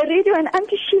you on the radio, and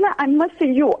Aunty Sheila, I must say,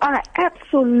 you are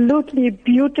absolutely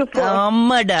beautiful. Oh,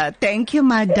 Mada, thank you,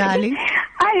 my darling.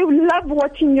 I love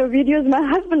watching your videos. My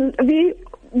husband, we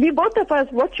both of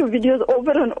us watch your videos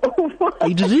over and over.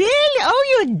 Really?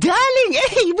 Oh, you darling.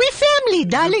 Hey, we family,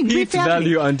 darling. We family.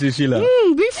 Value, Aunty Sheila.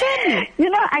 We family. You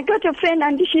know, I got a friend,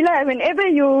 Aunty Sheila. Whenever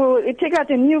you take out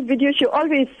a new video, she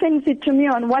always sends it to me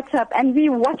on WhatsApp, and we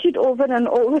watch it over and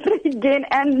over again,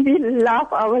 and we laugh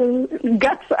our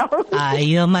guts out.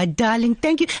 You're my darling.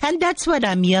 Thank you. And that's what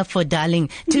I'm here for, darling.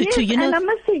 Yes, you know, and I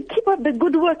must say, keep up the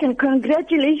good work and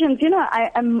congratulations. You know, I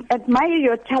admire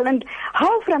your talent.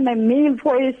 How from a male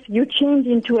voice you change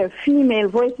into a female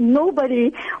voice.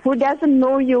 Nobody who doesn't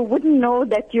know you wouldn't know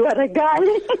that you are a guy.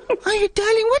 Oh, you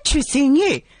darling, what you saying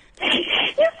here?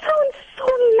 You sound so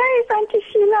nice, Aunty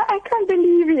Sheila. I can't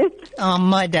believe it. Oh,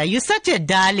 Mother, you're such a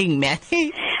darling, man.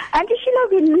 Aunty Sheila,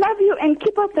 we love you and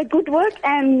keep up the good work,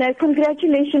 and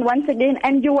congratulations once again.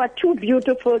 And you are too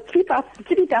beautiful. Keep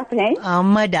it up, eh? Oh,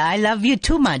 Mother, I love you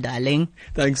too, my darling.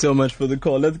 Thanks so much for the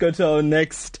call. Let's go to our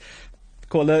next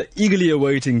caller, eagerly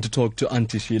awaiting to talk to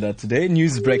Aunty Sheila today.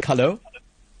 Newsbreak, hello.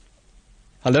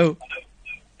 Hello.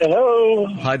 Hello.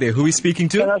 Hi there. Who are we speaking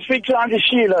to? Can I speak to Aunty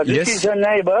Sheila? This is her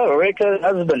neighbor, Rekha's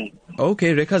husband.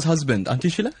 Okay, Rekha's husband. Aunty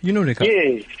Sheila, you know Rekha?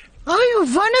 Yes. Oh, you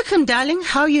Vanakam, darling.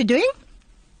 How are you doing?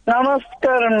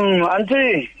 Namaskaram,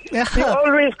 Aunty. You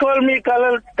always call me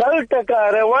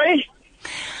Kaltakara. Why?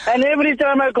 And every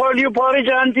time I call you porridge,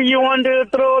 Aunty, you want to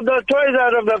throw the toys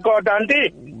out of the cot,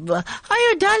 Aunty.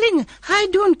 Oh, darling, I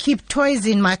don't keep toys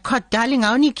in my cot, darling.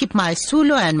 I only keep my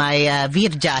Sulu and my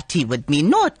Virjati with me.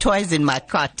 No toys in my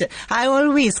cot. I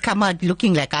always come out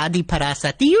looking like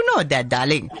Harreeparshad. You know that,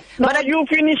 darling. But are you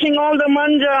finishing all the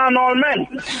manja and all, man?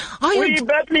 Are you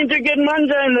battling to get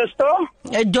manja in the store?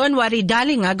 Don't worry,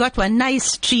 darling. I got one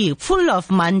nice tree full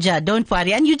of manja. Don't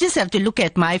worry. And you just have to look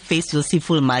at my face. You'll see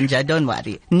full manja. Don't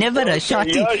worry. Never a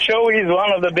shorty. Your show is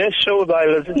one of the best shows I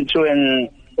listen to and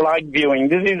like viewing.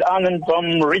 This is Anand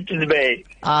from Richards Bay.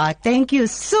 Thank you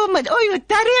so much. Oh, you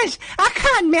Taresh, I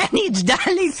can't manage,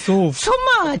 darling. So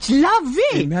much love.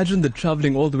 Imagine the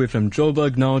traveling all the way from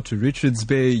Joburg now to Richards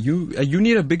Bay. You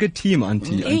need a bigger team,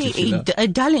 Auntie Sheila.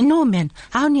 Darling, no, man.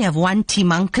 I only have one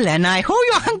team, Uncle and I. Oh,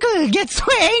 your uncle gets so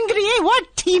angry. Hey,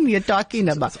 what team you talking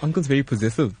about? Uncle's very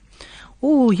possessive.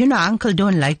 Oh, you know, Uncle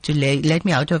don't like to let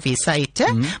me out of his sight.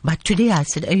 But today I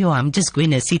said, I'm just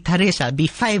going to see Taresh. I'll be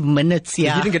 5 minutes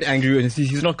here. He didn't get angry.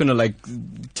 He's not going to,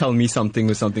 tell me something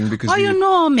or something because... Oh, you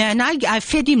know, man, I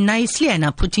fed him nicely and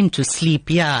I put him to sleep,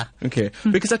 yeah. Okay,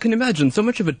 because I can imagine so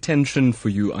much of attention for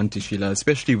you, Aunty Sheila,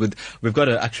 especially we've got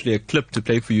actually a clip to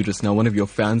play for you just now. One of your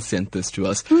fans sent this to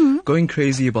us. Going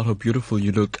crazy about how beautiful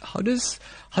you look. How does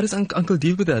Uncle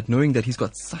deal with that, knowing that he's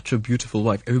got such a beautiful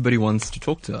wife? Everybody wants to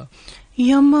talk to her.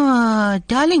 Yama,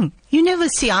 darling, you never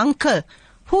see Uncle.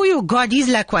 Who you got? He's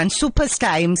like one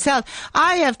superstar himself.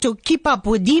 I have to keep up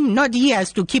with him, not he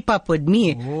has to keep up with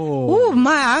me. Oh,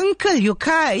 my uncle, he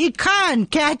can't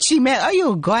catch him. Oh,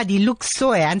 you God, he looks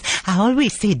so handsome. I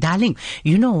always say, darling,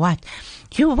 you know what?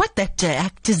 What that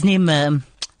actor's name?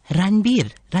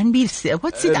 Ranbir,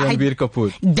 what's it? Ranbir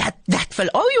Kapoor. That fellow.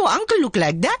 Oh, your uncle look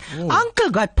like that? Uncle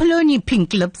got Poloni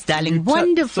pink lips, darling.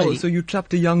 Wonderful. So you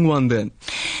trapped a young one then?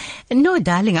 No,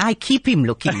 darling, I keep him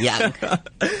looking young.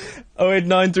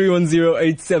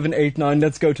 0893108789.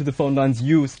 Let's go to the phone lines.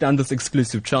 You stand this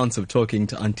exclusive chance of talking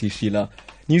to Aunty Sheila.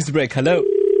 Newsbreak, hello.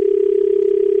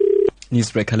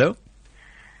 Newsbreak, hello.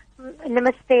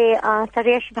 Namaste,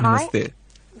 Taresh. Namaste.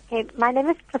 Okay, my name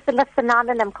is Priscilla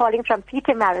Sanan and I'm calling from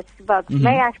Pietermaritzburg.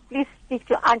 May I please speak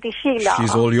to Aunty Sheila?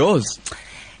 She's all yours.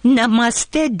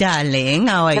 Namaste, darling.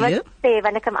 How are you? Namaste,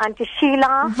 Vanakam, Aunty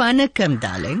Sheila. Vanakam,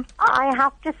 darling. I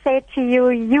have to say to you,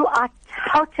 you are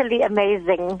totally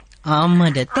amazing. Oh,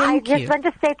 mother, thank you. I just want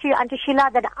to say to you, Aunty Sheila,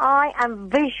 that I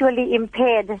am visually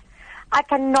impaired. I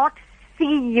cannot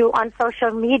see you on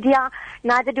social media.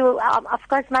 Neither do, of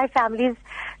course, my family's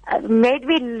made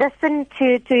me listen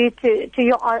to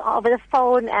you over the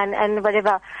phone and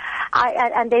whatever.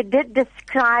 And they did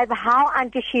describe how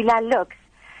Aunty Sheila looks.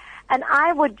 And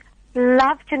I would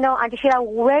love to know, Aunty Sheila,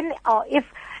 when or if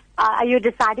are you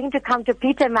deciding to come to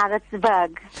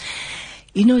Pietermaritzburg?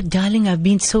 You know, darling, I've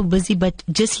been so busy, but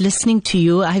just listening to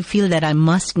you, I feel that I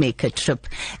must make a trip.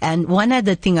 And one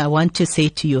other thing I want to say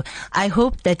to you, I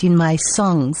hope that in my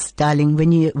songs, darling,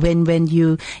 when you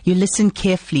listen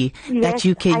carefully, yes, that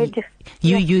you can,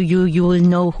 you will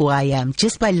know who I am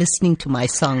just by listening to my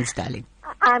songs, darling.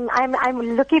 I'm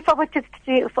looking forward to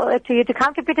you to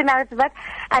come to Pietermaritzburg,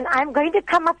 and I'm going to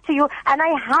come up to you, and I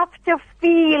have to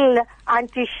feel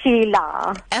Aunty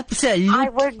Sheila. Absolutely. I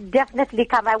will definitely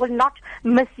come. I will not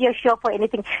miss your show for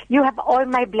anything. You have all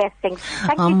my blessings.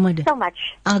 Thank you so much.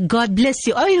 God bless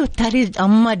you. Oh, you Taresh,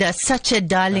 Ammada, such a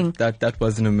darling. That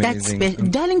was an amazing.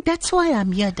 Darling, that's why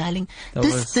I'm here, darling.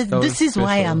 This is special.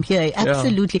 why I'm here.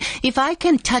 Absolutely. Yeah. If I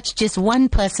can touch just one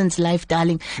person's life,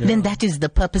 darling, then that is the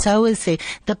purpose. I always say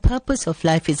the purpose of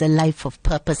life is a life of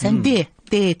purpose, and there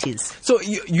it is. So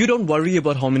you don't worry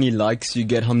about how many likes you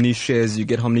get, how many shares you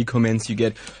get, how many comments you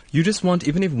get. You just want,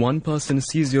 even if one person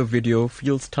sees your video,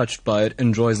 feels touched by it,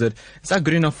 enjoys it, is that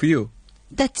good enough for you?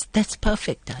 That's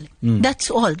perfect, darling.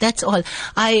 That's all.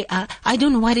 I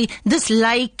don't worry. This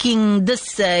liking,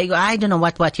 this I don't know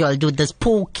what you all do. This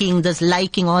poking, this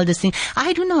liking, all this thing.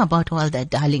 I don't know about all that,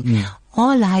 darling.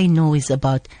 All I know is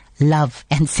about love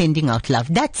and sending out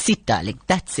love. That's it, darling.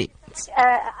 That's it.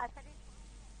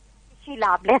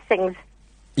 Sheila, blessings.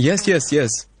 Yes.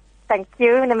 Thank you.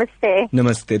 Namaste.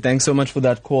 Namaste. Thanks so much for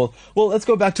that call. Well, let's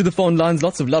go back to the phone lines.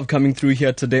 Lots of love coming through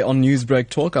here today on Newsbreak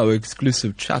Talk, our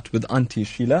exclusive chat with Aunty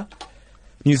Sheila.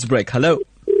 Newsbreak, hello.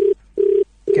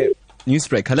 Okay,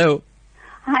 Newsbreak, hello.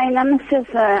 Hi,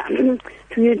 namaste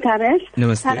to you, Taresh.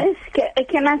 Namaste. Taresh,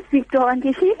 can I speak to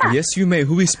Aunty Sheila? Yes, you may.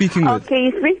 Who are we speaking with? Okay,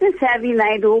 you speak to Savvy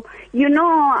Naidu. You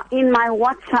know, in my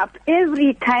WhatsApp,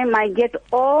 every time I get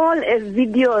all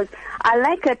videos, I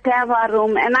like a Tava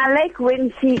room, and I like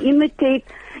when she imitates,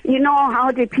 you know,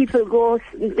 how the people go,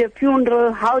 the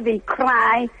funeral, how they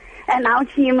cry, and how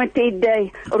she imitates the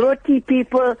roti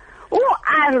people. Oh,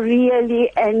 I really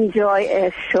enjoy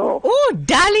a show. Oh,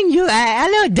 darling,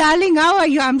 hello, darling, how are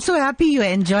you? I'm so happy you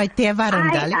enjoyed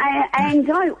Tevaram, darling. I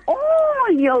enjoy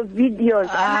all your videos,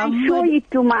 and I show it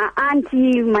to my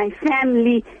auntie, my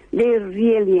family. They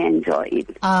really enjoy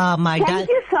it. Thank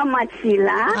you so much,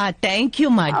 Sheila. Thank you,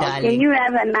 my darling. You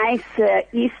have a nice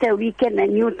Easter weekend,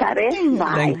 and you, Taresh.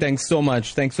 Bye. Thanks so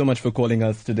much. Thanks so much for calling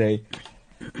us today.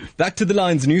 Back to the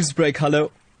lines. Newsbreak,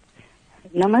 hello.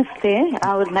 Namaste.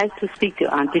 I would like to speak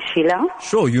to Aunty Sheila.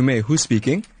 Sure, you may. Who's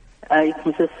speaking? It's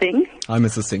Mrs. Singh. Hi,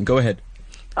 Mrs. Singh. Go ahead.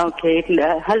 Okay.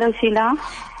 Hello, Sheila.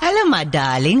 Hello, my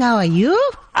darling. How are you?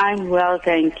 I'm well,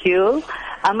 thank you.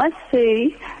 I must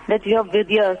say that your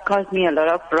video caused me a lot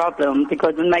of problems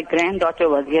because when my granddaughter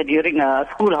was here during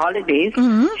school holidays,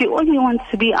 she only wants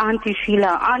to be Aunty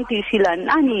Sheila. Aunty Sheila,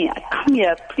 Nani, come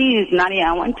here, please, Nani,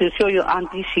 I want to show you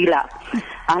Aunty Sheila.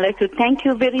 I'd like to thank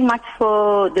you very much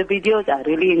for the videos. I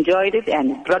really enjoyed it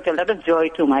and it brought a lot of joy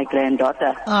to my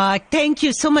granddaughter. Thank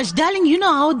you so much. Darling, you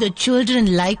know how the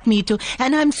children like me too.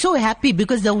 And I'm so happy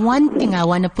because the one thing I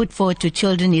want to put forward to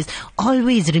children is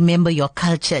always remember your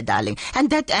culture, darling.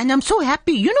 And I'm so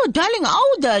happy. You know, darling,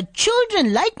 how the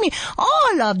children like me.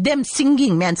 All of them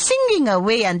singing, man, singing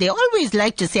away. And they always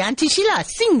like to say, Aunty Sheila,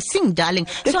 sing, darling.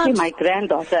 So my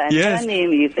granddaughter, and her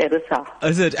name is Erisa.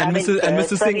 Is it? And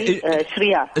Mrs. Singh,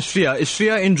 Shreya. Is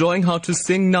Shreya enjoying how to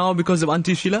sing now because of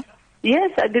Aunty Sheila?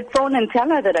 Yes, I did phone and tell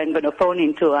her that I'm going to phone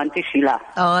into Aunty Sheila.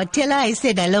 Oh, tell her I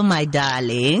said hello, my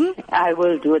darling. I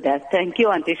will do that. Thank you,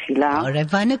 Aunty Sheila. All right,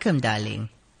 vanakkam, darling.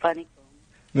 Vanakkam.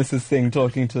 Mrs. Singh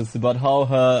talking to us about how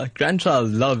her grandchild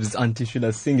loves Aunty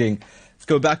Sheila singing. Let's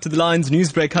go back to the lines.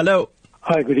 Newsbreak, hello.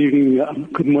 Hi, good evening.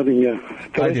 Good morning.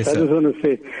 Hi, dear, I just want to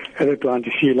say hello to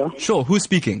Aunty Sheila. Sure, who's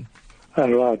speaking?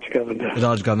 Raj Govender.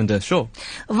 Raj Govender, sure.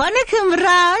 Vanakkam,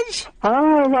 Raj.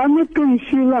 Vanakkam,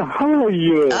 Sheila. How are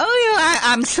you? Oh,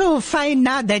 I'm so fine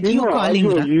now that you're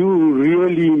calling. You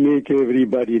really make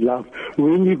everybody laugh.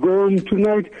 When you go home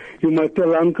tonight, you must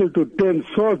tell Uncle to turn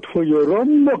salt for your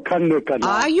rombo kanne kana.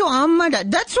 Are you Amada?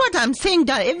 That's what I'm saying,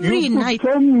 that every night.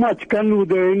 So much kanu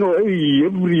there,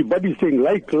 everybody saying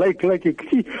like. You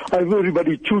see,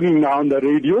 everybody tuning now on the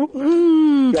radio.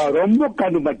 Yeah, rombo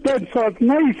kanu, but turn salt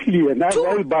nicely and night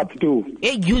oil bath too.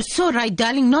 Hey, you're so right,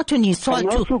 darling. Not only salt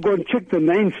And too. also go and check the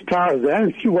 9 stars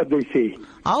and see what they say.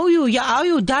 How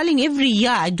you, darling? Every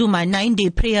year I do my 9-day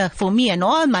prayer for me and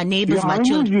all my neighbors, my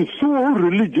children. You're so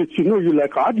religious. You know, you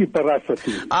like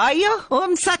Harreeparshad. Are you?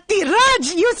 Om Sati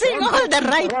Raj. You saying all the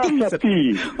right things.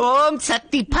 Om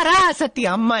Sati Parasati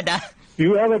Ammada.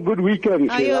 You have a good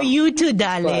weekend. You too,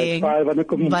 darling. Bye.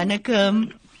 Vanakkam.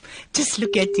 Vanakkam. Just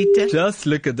look at it. Just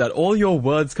look at that. All your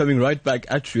words coming right back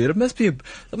at you. That must be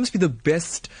the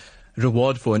best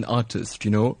reward for an artist, you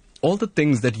know. All the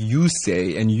things that you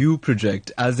say and you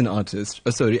project as an artist,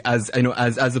 as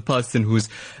a person who's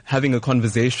having a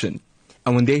conversation,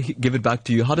 and when they give it back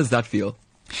to you, how does that feel?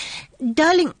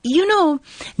 Darling, you know,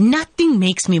 nothing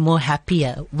makes me more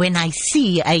happier when I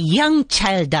see a young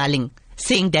child, darling,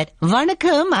 saying that,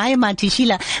 Vanakkam, I am Aunty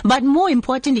Sheila. But more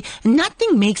importantly,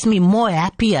 nothing makes me more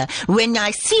happier when I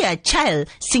see a child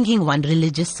singing one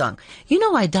religious song. You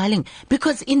know why, darling?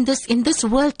 Because in this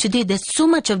world today, there's so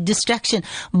much of distraction.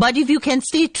 But if you can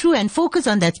stay true and focus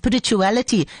on that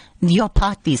spirituality, your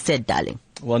path is set, darling.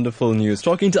 Wonderful news.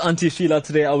 Talking to Aunty Sheila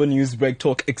today, our Newsbreak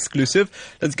Talk exclusive.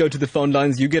 Let's go to the phone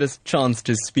lines. You get a chance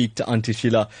to speak to Aunty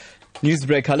Sheila.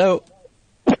 Newsbreak, hello.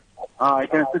 I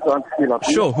can speak to Aunty Sheila,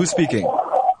 please. Sure, who's speaking?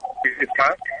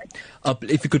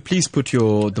 If you could please put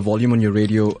the volume on your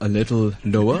radio a little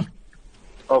lower.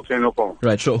 Okay, no problem.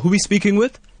 Right, sure. Who are we speaking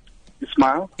with?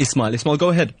 Ismail, go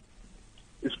ahead.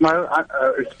 Ismail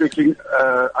is speaking.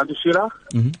 Aunty Sheila?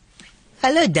 Mm-hmm.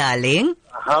 Hello, darling.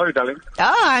 How are you, darling?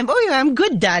 I'm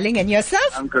good, darling. And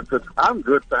yourself? I'm good. I'm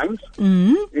good, thanks.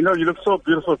 Mm-hmm. You know, you look so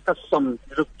beautiful. You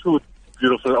look too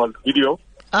beautiful on video.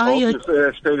 You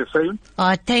stay the same.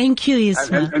 Oh, thank you,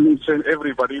 Ismail. And you send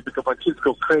everybody because my kids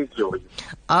go crazy over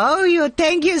you.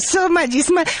 Thank you so much,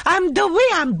 Ismail. The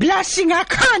way I'm blushing, I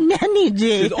can't manage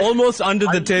it. She's almost under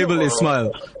the table,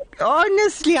 Ismail.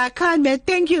 Honestly, I can't manage.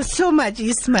 Thank you so much,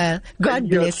 Ismail. God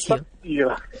bless you.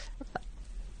 Yeah.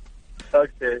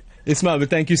 Okay. Ismail, but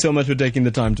thank you so much for taking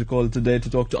the time to call today to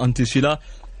talk to Aunty Sheila.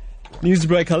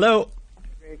 Newsbreak, hello.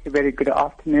 Very good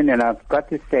afternoon, and I've got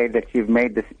to say that you've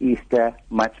made this Easter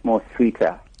much more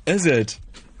sweeter. Is it?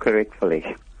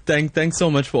 Correctly. Thanks so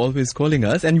much for always calling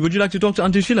us. And would you like to talk to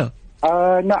Aunty Sheila?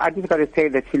 No, I just got to say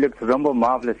that she looks rumbo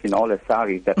marvelous in all her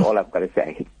saris. That's all I've got to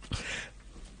say.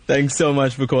 Thanks so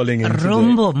much for calling in today.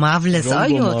 Rumbo marvelous.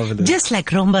 Marvelous. Just like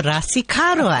Rumba Rasi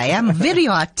Karo. I am very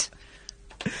hot.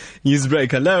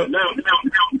 Newsbreak, hello.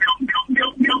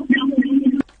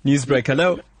 Newsbreak,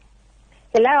 hello.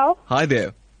 Hello. Hi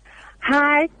there.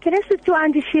 Hi. Can I speak to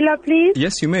Aunty Sheila, please?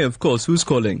 Yes, you may, of course. Who's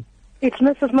calling? It's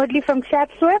Mrs. Mudley from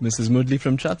Chatsworth. Mrs. Mudley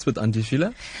from Chatsworth, Aunty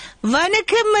Sheila.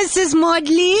 Vanakkam, Mrs.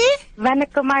 Mudley.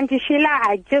 Vanakkam, Aunty Sheila.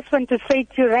 I just want to say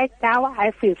to you right now, I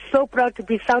feel so proud to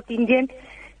be South Indian.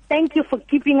 Thank you for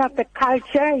keeping up the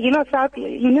culture. We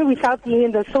South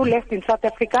Indians are so left in South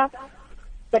Africa.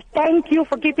 But thank you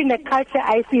for keeping the culture.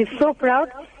 I feel so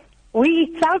proud.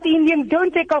 We South Indians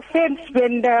don't take offense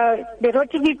when the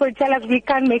roti people tell us we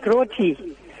can't make roti.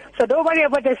 So don't worry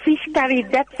about the fish curry.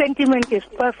 That sentiment is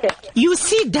perfect. You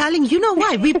see, darling, you know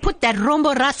why? We put that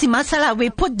rombo rasi masala. We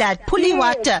put that puli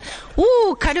water.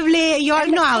 Ooh, kadavle, you all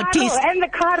know how it tastes. And the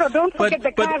karo, don't forget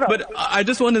the karo. But I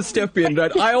just want to step in,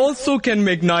 right? I also can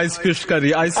make nice fish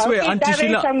curry. I swear, okay, Aunty Taresh,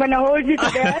 Sheila. I'm going to hold you to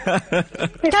that.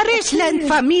 Taresh learned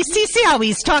from me. See how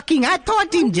he's talking. I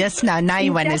taught him just now. Now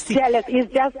you want to see. He's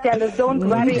just jealous. Don't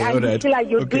worry, Aunty Sheila.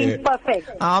 You're doing perfect.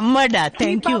 Amada,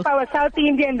 thank you. Keep up our South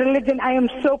Indian religion. I am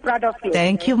so proud of you.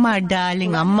 Thank you, my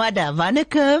darling. Amada,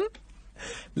 vanakkam.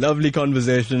 Lovely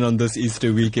conversation on this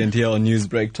Easter weekend here on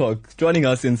Newsbreak Talk. Joining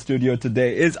us in studio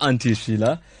today is Aunty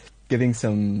Sheila, giving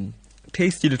some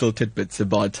tasty little tidbits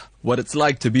about what it's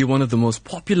like to be one of the most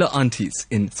popular aunties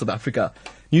in South Africa.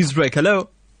 Newsbreak, hello.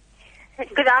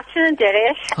 Good afternoon,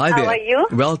 Taresh. Hi there. How are you?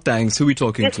 Well, thanks. Who are we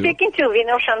talking You're to? speaking to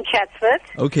Vino from Chatsworth.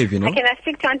 Okay, Vino. Can I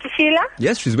speak to Aunty Sheila?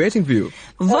 Yes, she's waiting for you.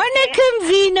 Vanakkam,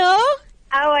 Vino.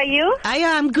 How are you?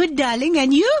 I'm good, darling.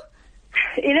 And you?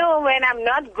 You know, when I'm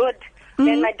not good,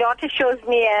 when my daughter shows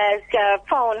me a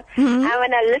phone, and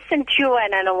when I listen to you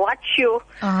and I watch you,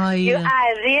 I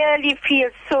really feel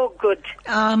so good.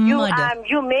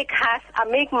 You make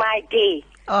my day.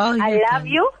 I love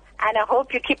you. And I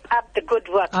hope you keep up the good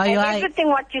work. Everything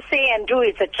what you say and do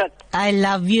is the truth. I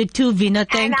love you too, Vino.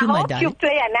 Thank you, my darling. And I hope you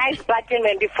play a nice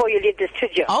bhajan before you leave the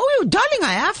studio. Oh, darling,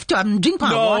 I have to. I'm drinking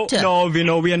my water. No,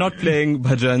 Vino, we are not playing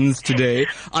bhajans today.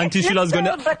 Aunty Sheila's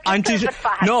gonna.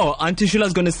 Aunty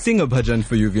Sheila's gonna sing a bhajan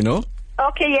for you, Vino.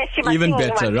 Okay, yes, she must even sing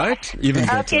better, one. right? Even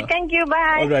better. Okay, thank you.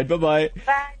 Bye. All right, bye-bye.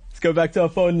 Bye. Let's go back to our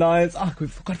phone lines.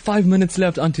 We've got 5 minutes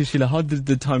left, Aunty Sheila. How did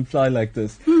the time fly like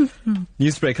this?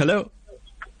 Newsbreak, hello.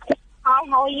 Hi,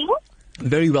 how are you?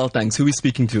 Very well, thanks. Who are we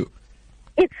speaking to?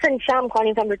 It's Sansham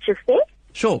calling from Richards Bay.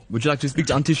 Sure. Would you like to speak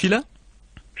to Aunty Sheila?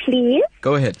 Please.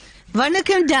 Go ahead.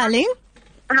 Vanakkam, darling.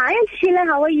 Hi, Aunty Sheila.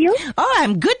 How are you? Oh,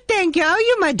 I'm good, thank you. How are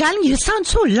you, my darling? You sound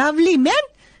so lovely, man.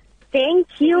 Thank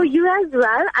you. You as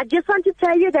well. I just want to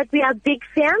tell you that we are big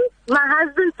fans. My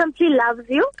husband simply loves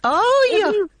you. Oh,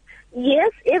 yeah.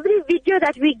 Yes, every video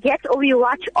that we get or we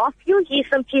watch of you, he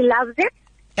simply loves it.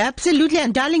 Absolutely.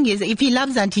 And darling, if he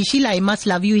loves Aunty Sheila, he must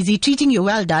love you. Is he treating you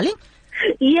well, darling?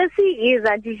 Yes, he is,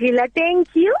 Aunty Sheila. Thank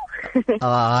you.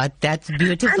 Oh, that's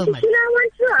beautiful. Aunty Sheila, I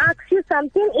want to ask you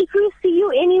something. If we see you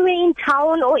anywhere in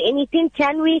town or anything,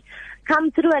 can we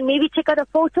come through and maybe check out a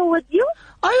photo with you?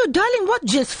 Oh, darling, what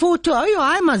just photo? Oh,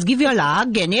 I must give you a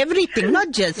hug and everything,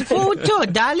 not just photo.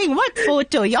 Darling, what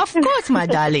photo? Of course, my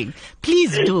darling.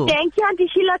 Please do. Thank you, Aunty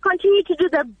Sheila. Continue to do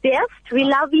the best. We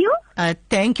love you.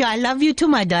 Thank you. I love you too,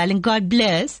 my darling. God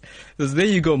bless. So there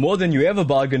you go. More than you ever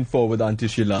bargained for with Aunty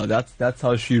Sheila. That's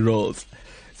how she rolls.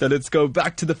 So let's go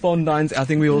back to the phone lines. I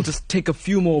think we will just take a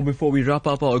few more before we wrap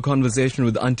up our conversation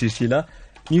with Aunty Sheila.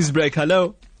 Newsbreak,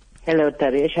 hello. Hello,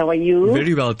 Taresh. How are you?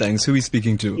 Very well, thanks. Who are we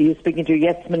speaking to? You're speaking to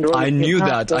Yasmin Rose. I knew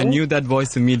that. I knew that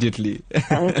voice immediately.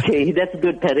 Okay, that's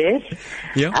good, Taresh.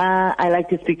 Yeah. I like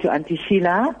to speak to Aunty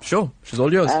Sheila. Sure, she's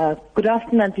all yours. Good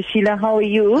afternoon, Aunty Sheila. How are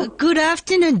you? Good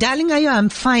afternoon, darling. Are you? I'm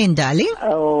fine, darling.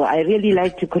 Oh, I really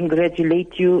like to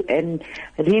congratulate you and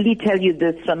really tell you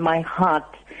this from my heart,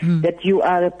 that you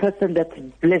are a person that's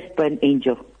blessed by an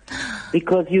angel.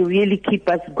 Because you really keep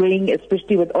us going,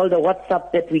 especially with all the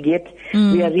WhatsApp that we get.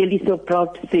 We are really so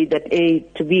proud to say that,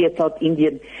 to be a South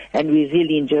Indian, and we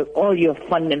really enjoy all your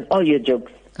fun and all your jokes.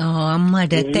 Oh,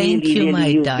 mother, thank you, my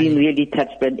you've darling. You've been really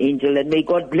touched by an angel, and may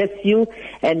God bless you,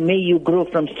 and may you grow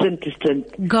from strength to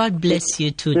strength. God bless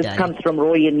you too, this darling. This comes from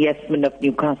Roy and Yasmin of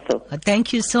Newcastle.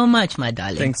 Thank you so much, my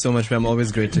darling. Thanks so much, ma'am.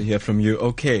 Always great to hear from you.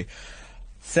 Okay.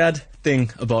 Sad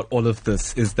thing about all of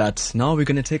this is that now we're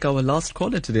going to take our last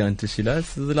caller today, Aunty Sheila.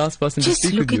 This is the last person to speak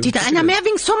with you. Just look at it, and I'm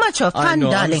having so much of fun, I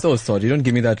know, darling. I'm so sorry. Don't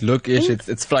give me that look, Ish.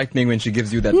 It's frightening when she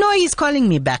gives you that. No, he's calling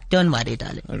me back. Don't worry,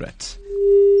 darling. All right.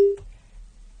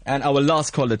 And our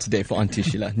last caller today for Aunty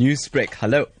Sheila. Newsbreak,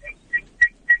 hello.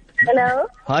 Hello.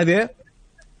 Hi there.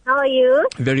 How are you?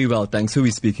 Very well, thanks. Who are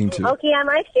we speaking to? Okay, I'm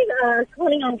actually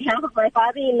calling on behalf of my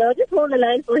father-in-law. Just hold the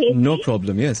line for him. No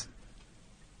problem, yes.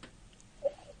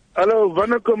 Hello,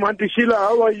 Vanakkam, Aunty Sheila.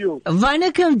 How are you?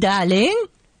 Vanakkam, darling.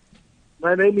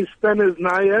 My name is Tanesh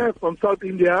Nair from South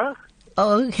India.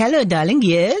 Oh, hello, darling.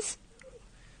 Yes.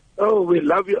 Oh, we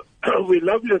love you. We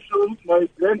love your shows. My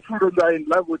grandchildren are in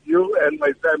love with you and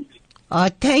my family. Oh,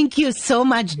 thank you so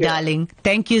much, darling.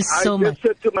 Thank you so much. I just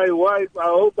said to my wife, I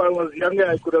hope I was younger,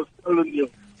 I could have stolen you.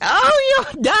 Oh,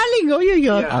 you darling. Oh, you.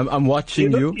 Yeah. I'm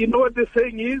watching you. You know what the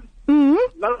saying is?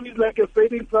 Love is like a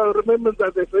fading flower. Remember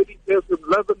that a fading person.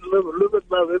 Love and love, live and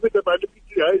love. Every time I look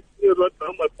at you, I see right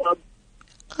now my son.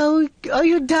 Oh,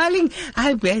 you darling.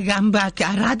 I'm back.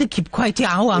 I'd rather keep quiet.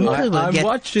 Our uncle will I'm get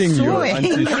watching so you,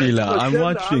 Aunty Sheila. I'm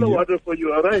watching you. Water for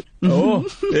you, all right? Oh,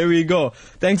 there we go.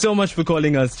 Thanks so much for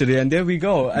calling us today. And there we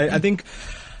go. I think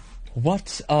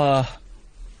what's an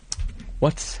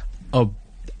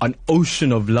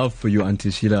ocean of love for you,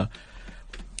 Aunty Sheila.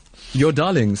 Your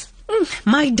darlings.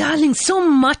 My darling, so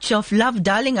much of love,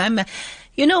 darling.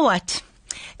 You know what?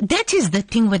 That is the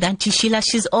thing with Aunty Sheila.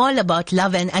 She's all about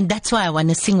love, and that's why I want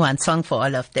to sing one song for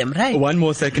all of them, right? One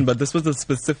more second, but this was a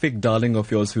specific darling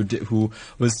of yours who didn't want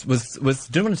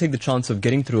to take the chance of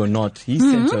getting through or not. He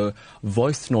sent a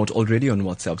voice note already on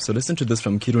WhatsApp. So listen to this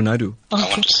from Kirunadu. Okay. I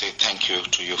want to say thank you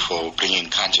to you for bringing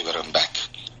Kanjivaram back.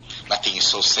 Nothing is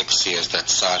so sexy as that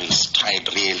sari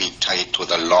tied really tight with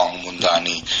a long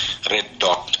mundani, red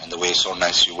dot, and the way so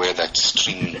nice you wear that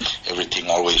string, everything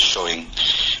always showing.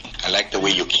 I like the way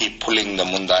you keep pulling the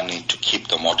mundani to keep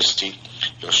the modesty.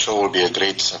 Your show will be a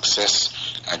great success.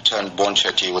 I turned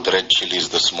bonchati with red chilies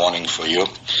this morning for you.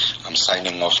 I'm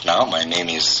signing off now. My name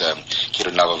is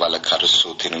Kirunavavala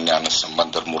Karasu Thirunyana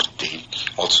Sambandar Murthy,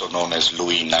 also known as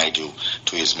Louis Naidu,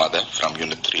 to his mother from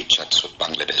Unit 3 Chatsut,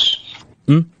 Bangladesh.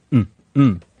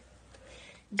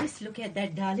 Just look at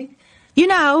that, darling. You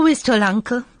know, I always told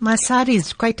Uncle, my sari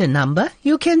is quite a number.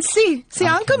 You can see. See,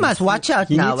 Uncle must watch out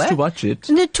now. He needs to watch it.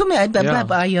 To me, oh,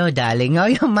 darling.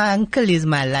 Oh, my uncle is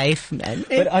my life, man.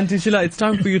 But Aunty Sheila, it's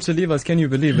time for you to leave us. Can you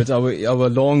believe it? Our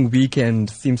long weekend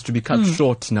seems to be cut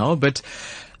short now. But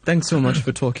thanks so much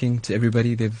for talking to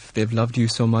everybody. They've loved you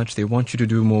so much. They want you to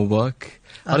do more work.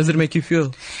 How does it make you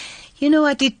feel? you know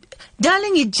what,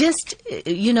 darling, it just,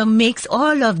 makes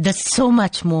all of this so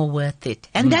much more worth it.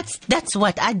 And that's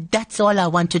all I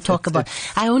want to talk about.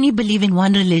 I only believe in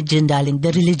one religion, darling,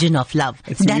 the religion of love.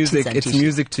 It's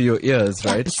music to your ears,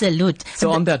 right? Absolute.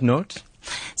 So on that note,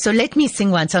 so let me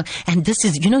sing one song. And this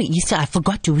is, Easter, I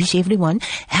forgot to wish everyone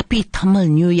happy Tamil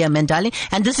New Year, man, darling.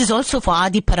 And this is also for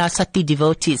Adi Parasati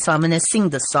devotees. So I'm going to sing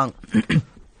the song.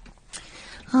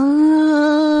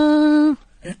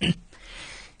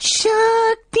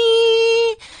 Shakti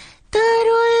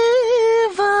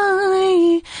Tarulvai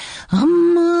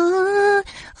Amma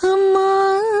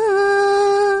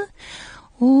Amma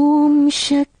Om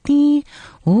Shakti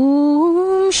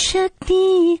Amma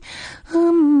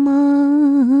Amma.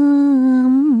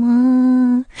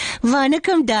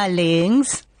 Vanakkam,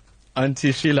 darlings.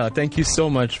 Aunty Sheila, thank you so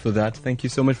much for that. Thank you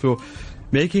so much for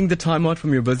making the time out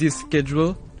from your busy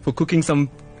schedule, for cooking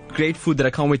some great food that I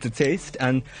can't wait to taste,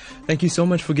 and thank you so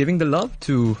much for giving the love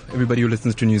to everybody who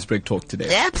listens to Newsbreak Talk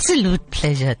today. Absolute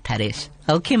pleasure, Taresh.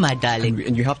 Okay, my darling.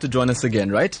 And you have to join us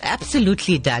again, right?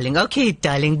 Absolutely, darling. Okay,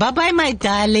 darling. Bye-bye, my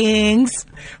darlings.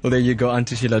 Well, there you go.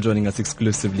 Aunty Sheila joining us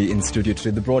exclusively in studio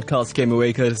today. The broadcast came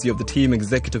away courtesy of the team,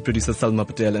 executive producer Salma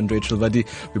Patel and Rachel Vadi.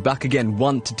 We're back again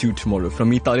 1 to 2 tomorrow.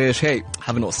 From me, Taresh, hey,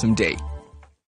 have an awesome day.